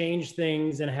I change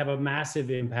things and have a massive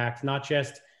impact, not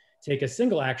just take a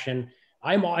single action.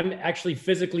 I'm actually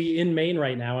physically in Maine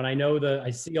right now, and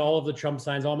I see all of the Trump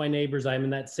signs, all my neighbors. I'm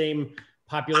in that same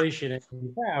population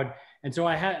and crowd, and so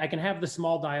I can have the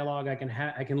small dialogue. I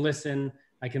can listen.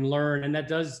 I can learn, and that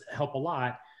does help a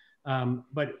lot.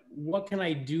 But what can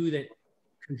I do that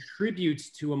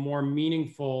contributes to a more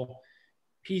meaningful,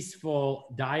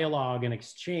 peaceful dialogue and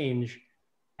exchange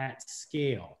at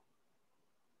scale?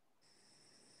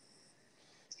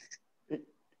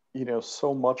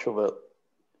 So much of it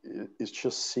is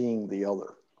just seeing the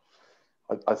other.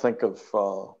 I think of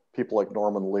people like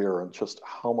Norman Lear and just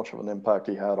how much of an impact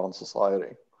he had on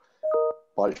society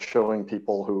by showing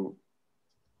people who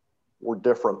were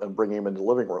different and bringing them into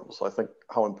living rooms. I think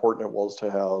how important it was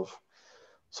to have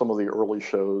some of the early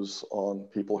shows on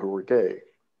people who were gay.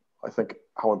 I think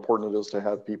how important it is to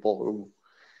have people who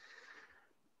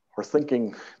are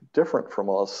thinking different from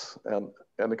us and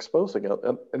exposing it.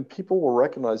 And people will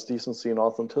recognize decency and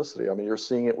authenticity. I mean, you're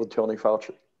seeing it with Tony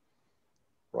Fauci,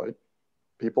 right?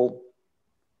 People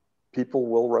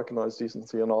will recognize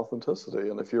decency and authenticity.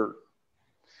 And if your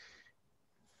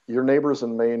neighbors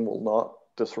in Maine will not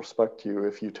disrespect you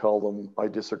if you tell them, I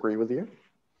disagree with you,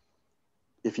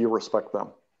 if you respect them.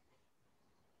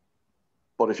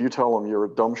 But if you tell them you're a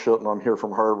dumb shit and I'm here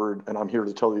from Harvard and I'm here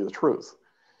to tell you the truth,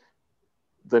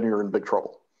 then you're in big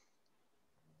trouble.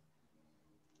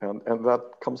 And that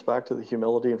comes back to the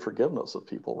humility and forgiveness of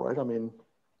people, right? I mean,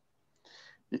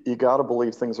 you got to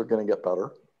believe things are going to get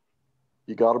better.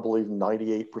 You got to believe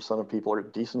 98% of people are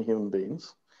decent human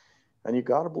beings. And you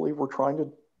got to believe we're trying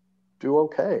to do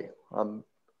okay. And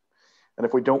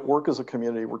if we don't work as a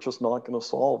community, we're just not going to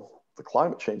solve the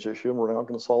climate change issue, and we're not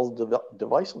going to solve the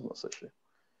divisiveness issue.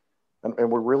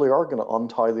 And we really are going to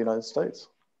untie the United States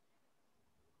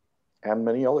and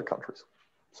many other countries.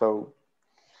 So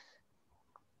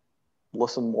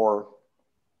listen more,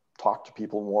 talk to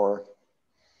people more,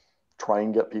 try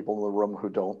and get people in the room who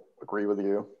don't agree with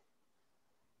you.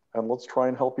 And let's try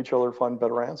and help each other find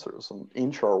better answers and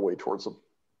inch our way towards a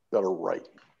better right.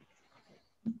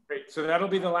 Great, so that'll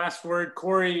be the last word.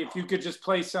 Corey, if you could just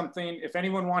play something, if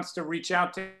anyone wants to reach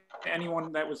out to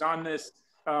anyone that was on this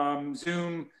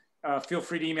Zoom, feel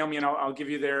free to email me and I'll give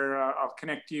you I'll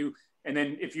connect you. And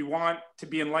then if you want to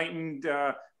be enlightened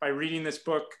by reading this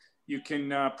book, you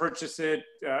can purchase it.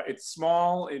 It's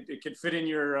small, it can fit in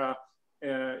your,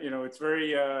 it's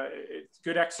it's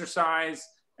good exercise,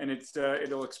 and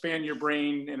it'll expand your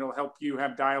brain and it'll help you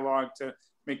have dialogue to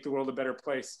make the world a better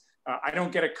place. I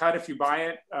don't get a cut if you buy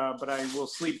it, but I will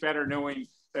sleep better knowing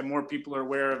that more people are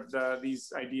aware of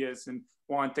these ideas. And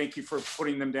Juan, thank you for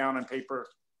putting them down on paper.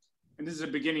 And this is a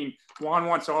beginning. Juan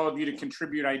wants all of you to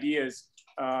contribute ideas.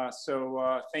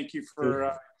 So thank you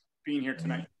for being here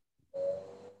tonight.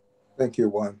 Thank you,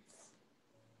 Juan.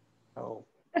 Oh,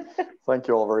 thank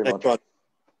you all very much.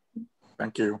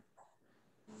 Thank you.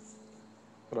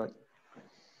 Good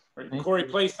night. Corey,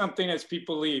 play something as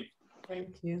people leave.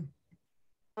 Thank you.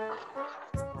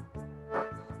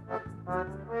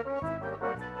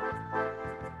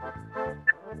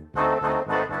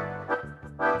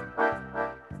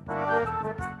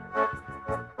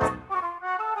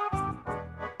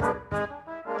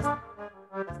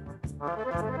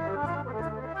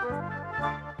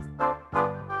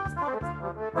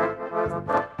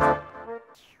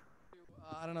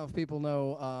 I don't know if people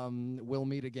know We'll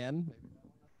Meet Again.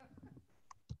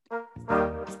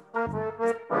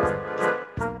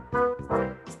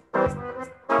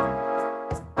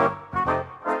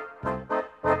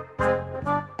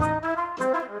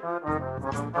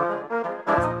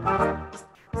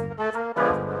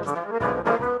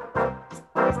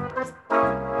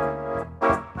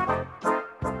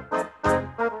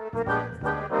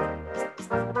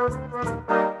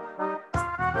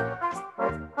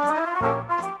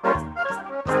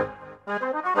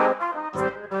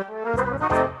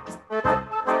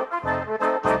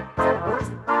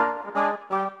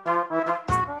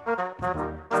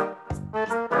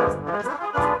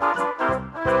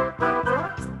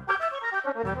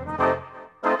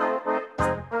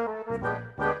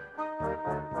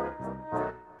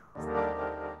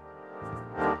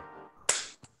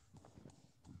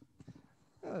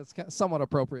 It's kind of somewhat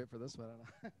appropriate for this one.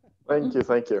 Thank you.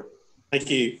 Thank you. Thank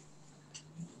you.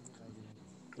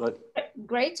 Good.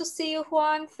 Great to see you,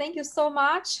 Juan. Thank you so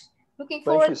much. Looking Thank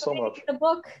forward you to so reading much. the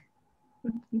book.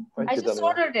 Thank I you, just Danielle.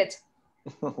 ordered it.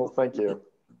 Well, thank you.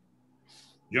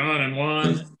 John and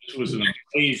Juan, this was an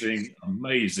amazing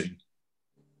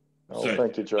Oh,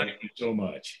 thank you, Jim. Thank you so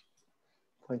much.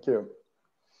 Thank you.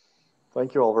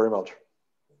 Thank you all very much.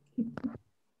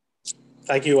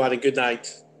 Thank you, Juan, and good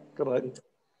night. Good night.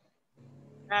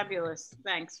 Fabulous.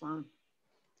 Thanks, Juan.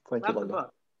 Thank Love you, the Linda.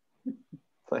 book.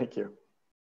 Thank you.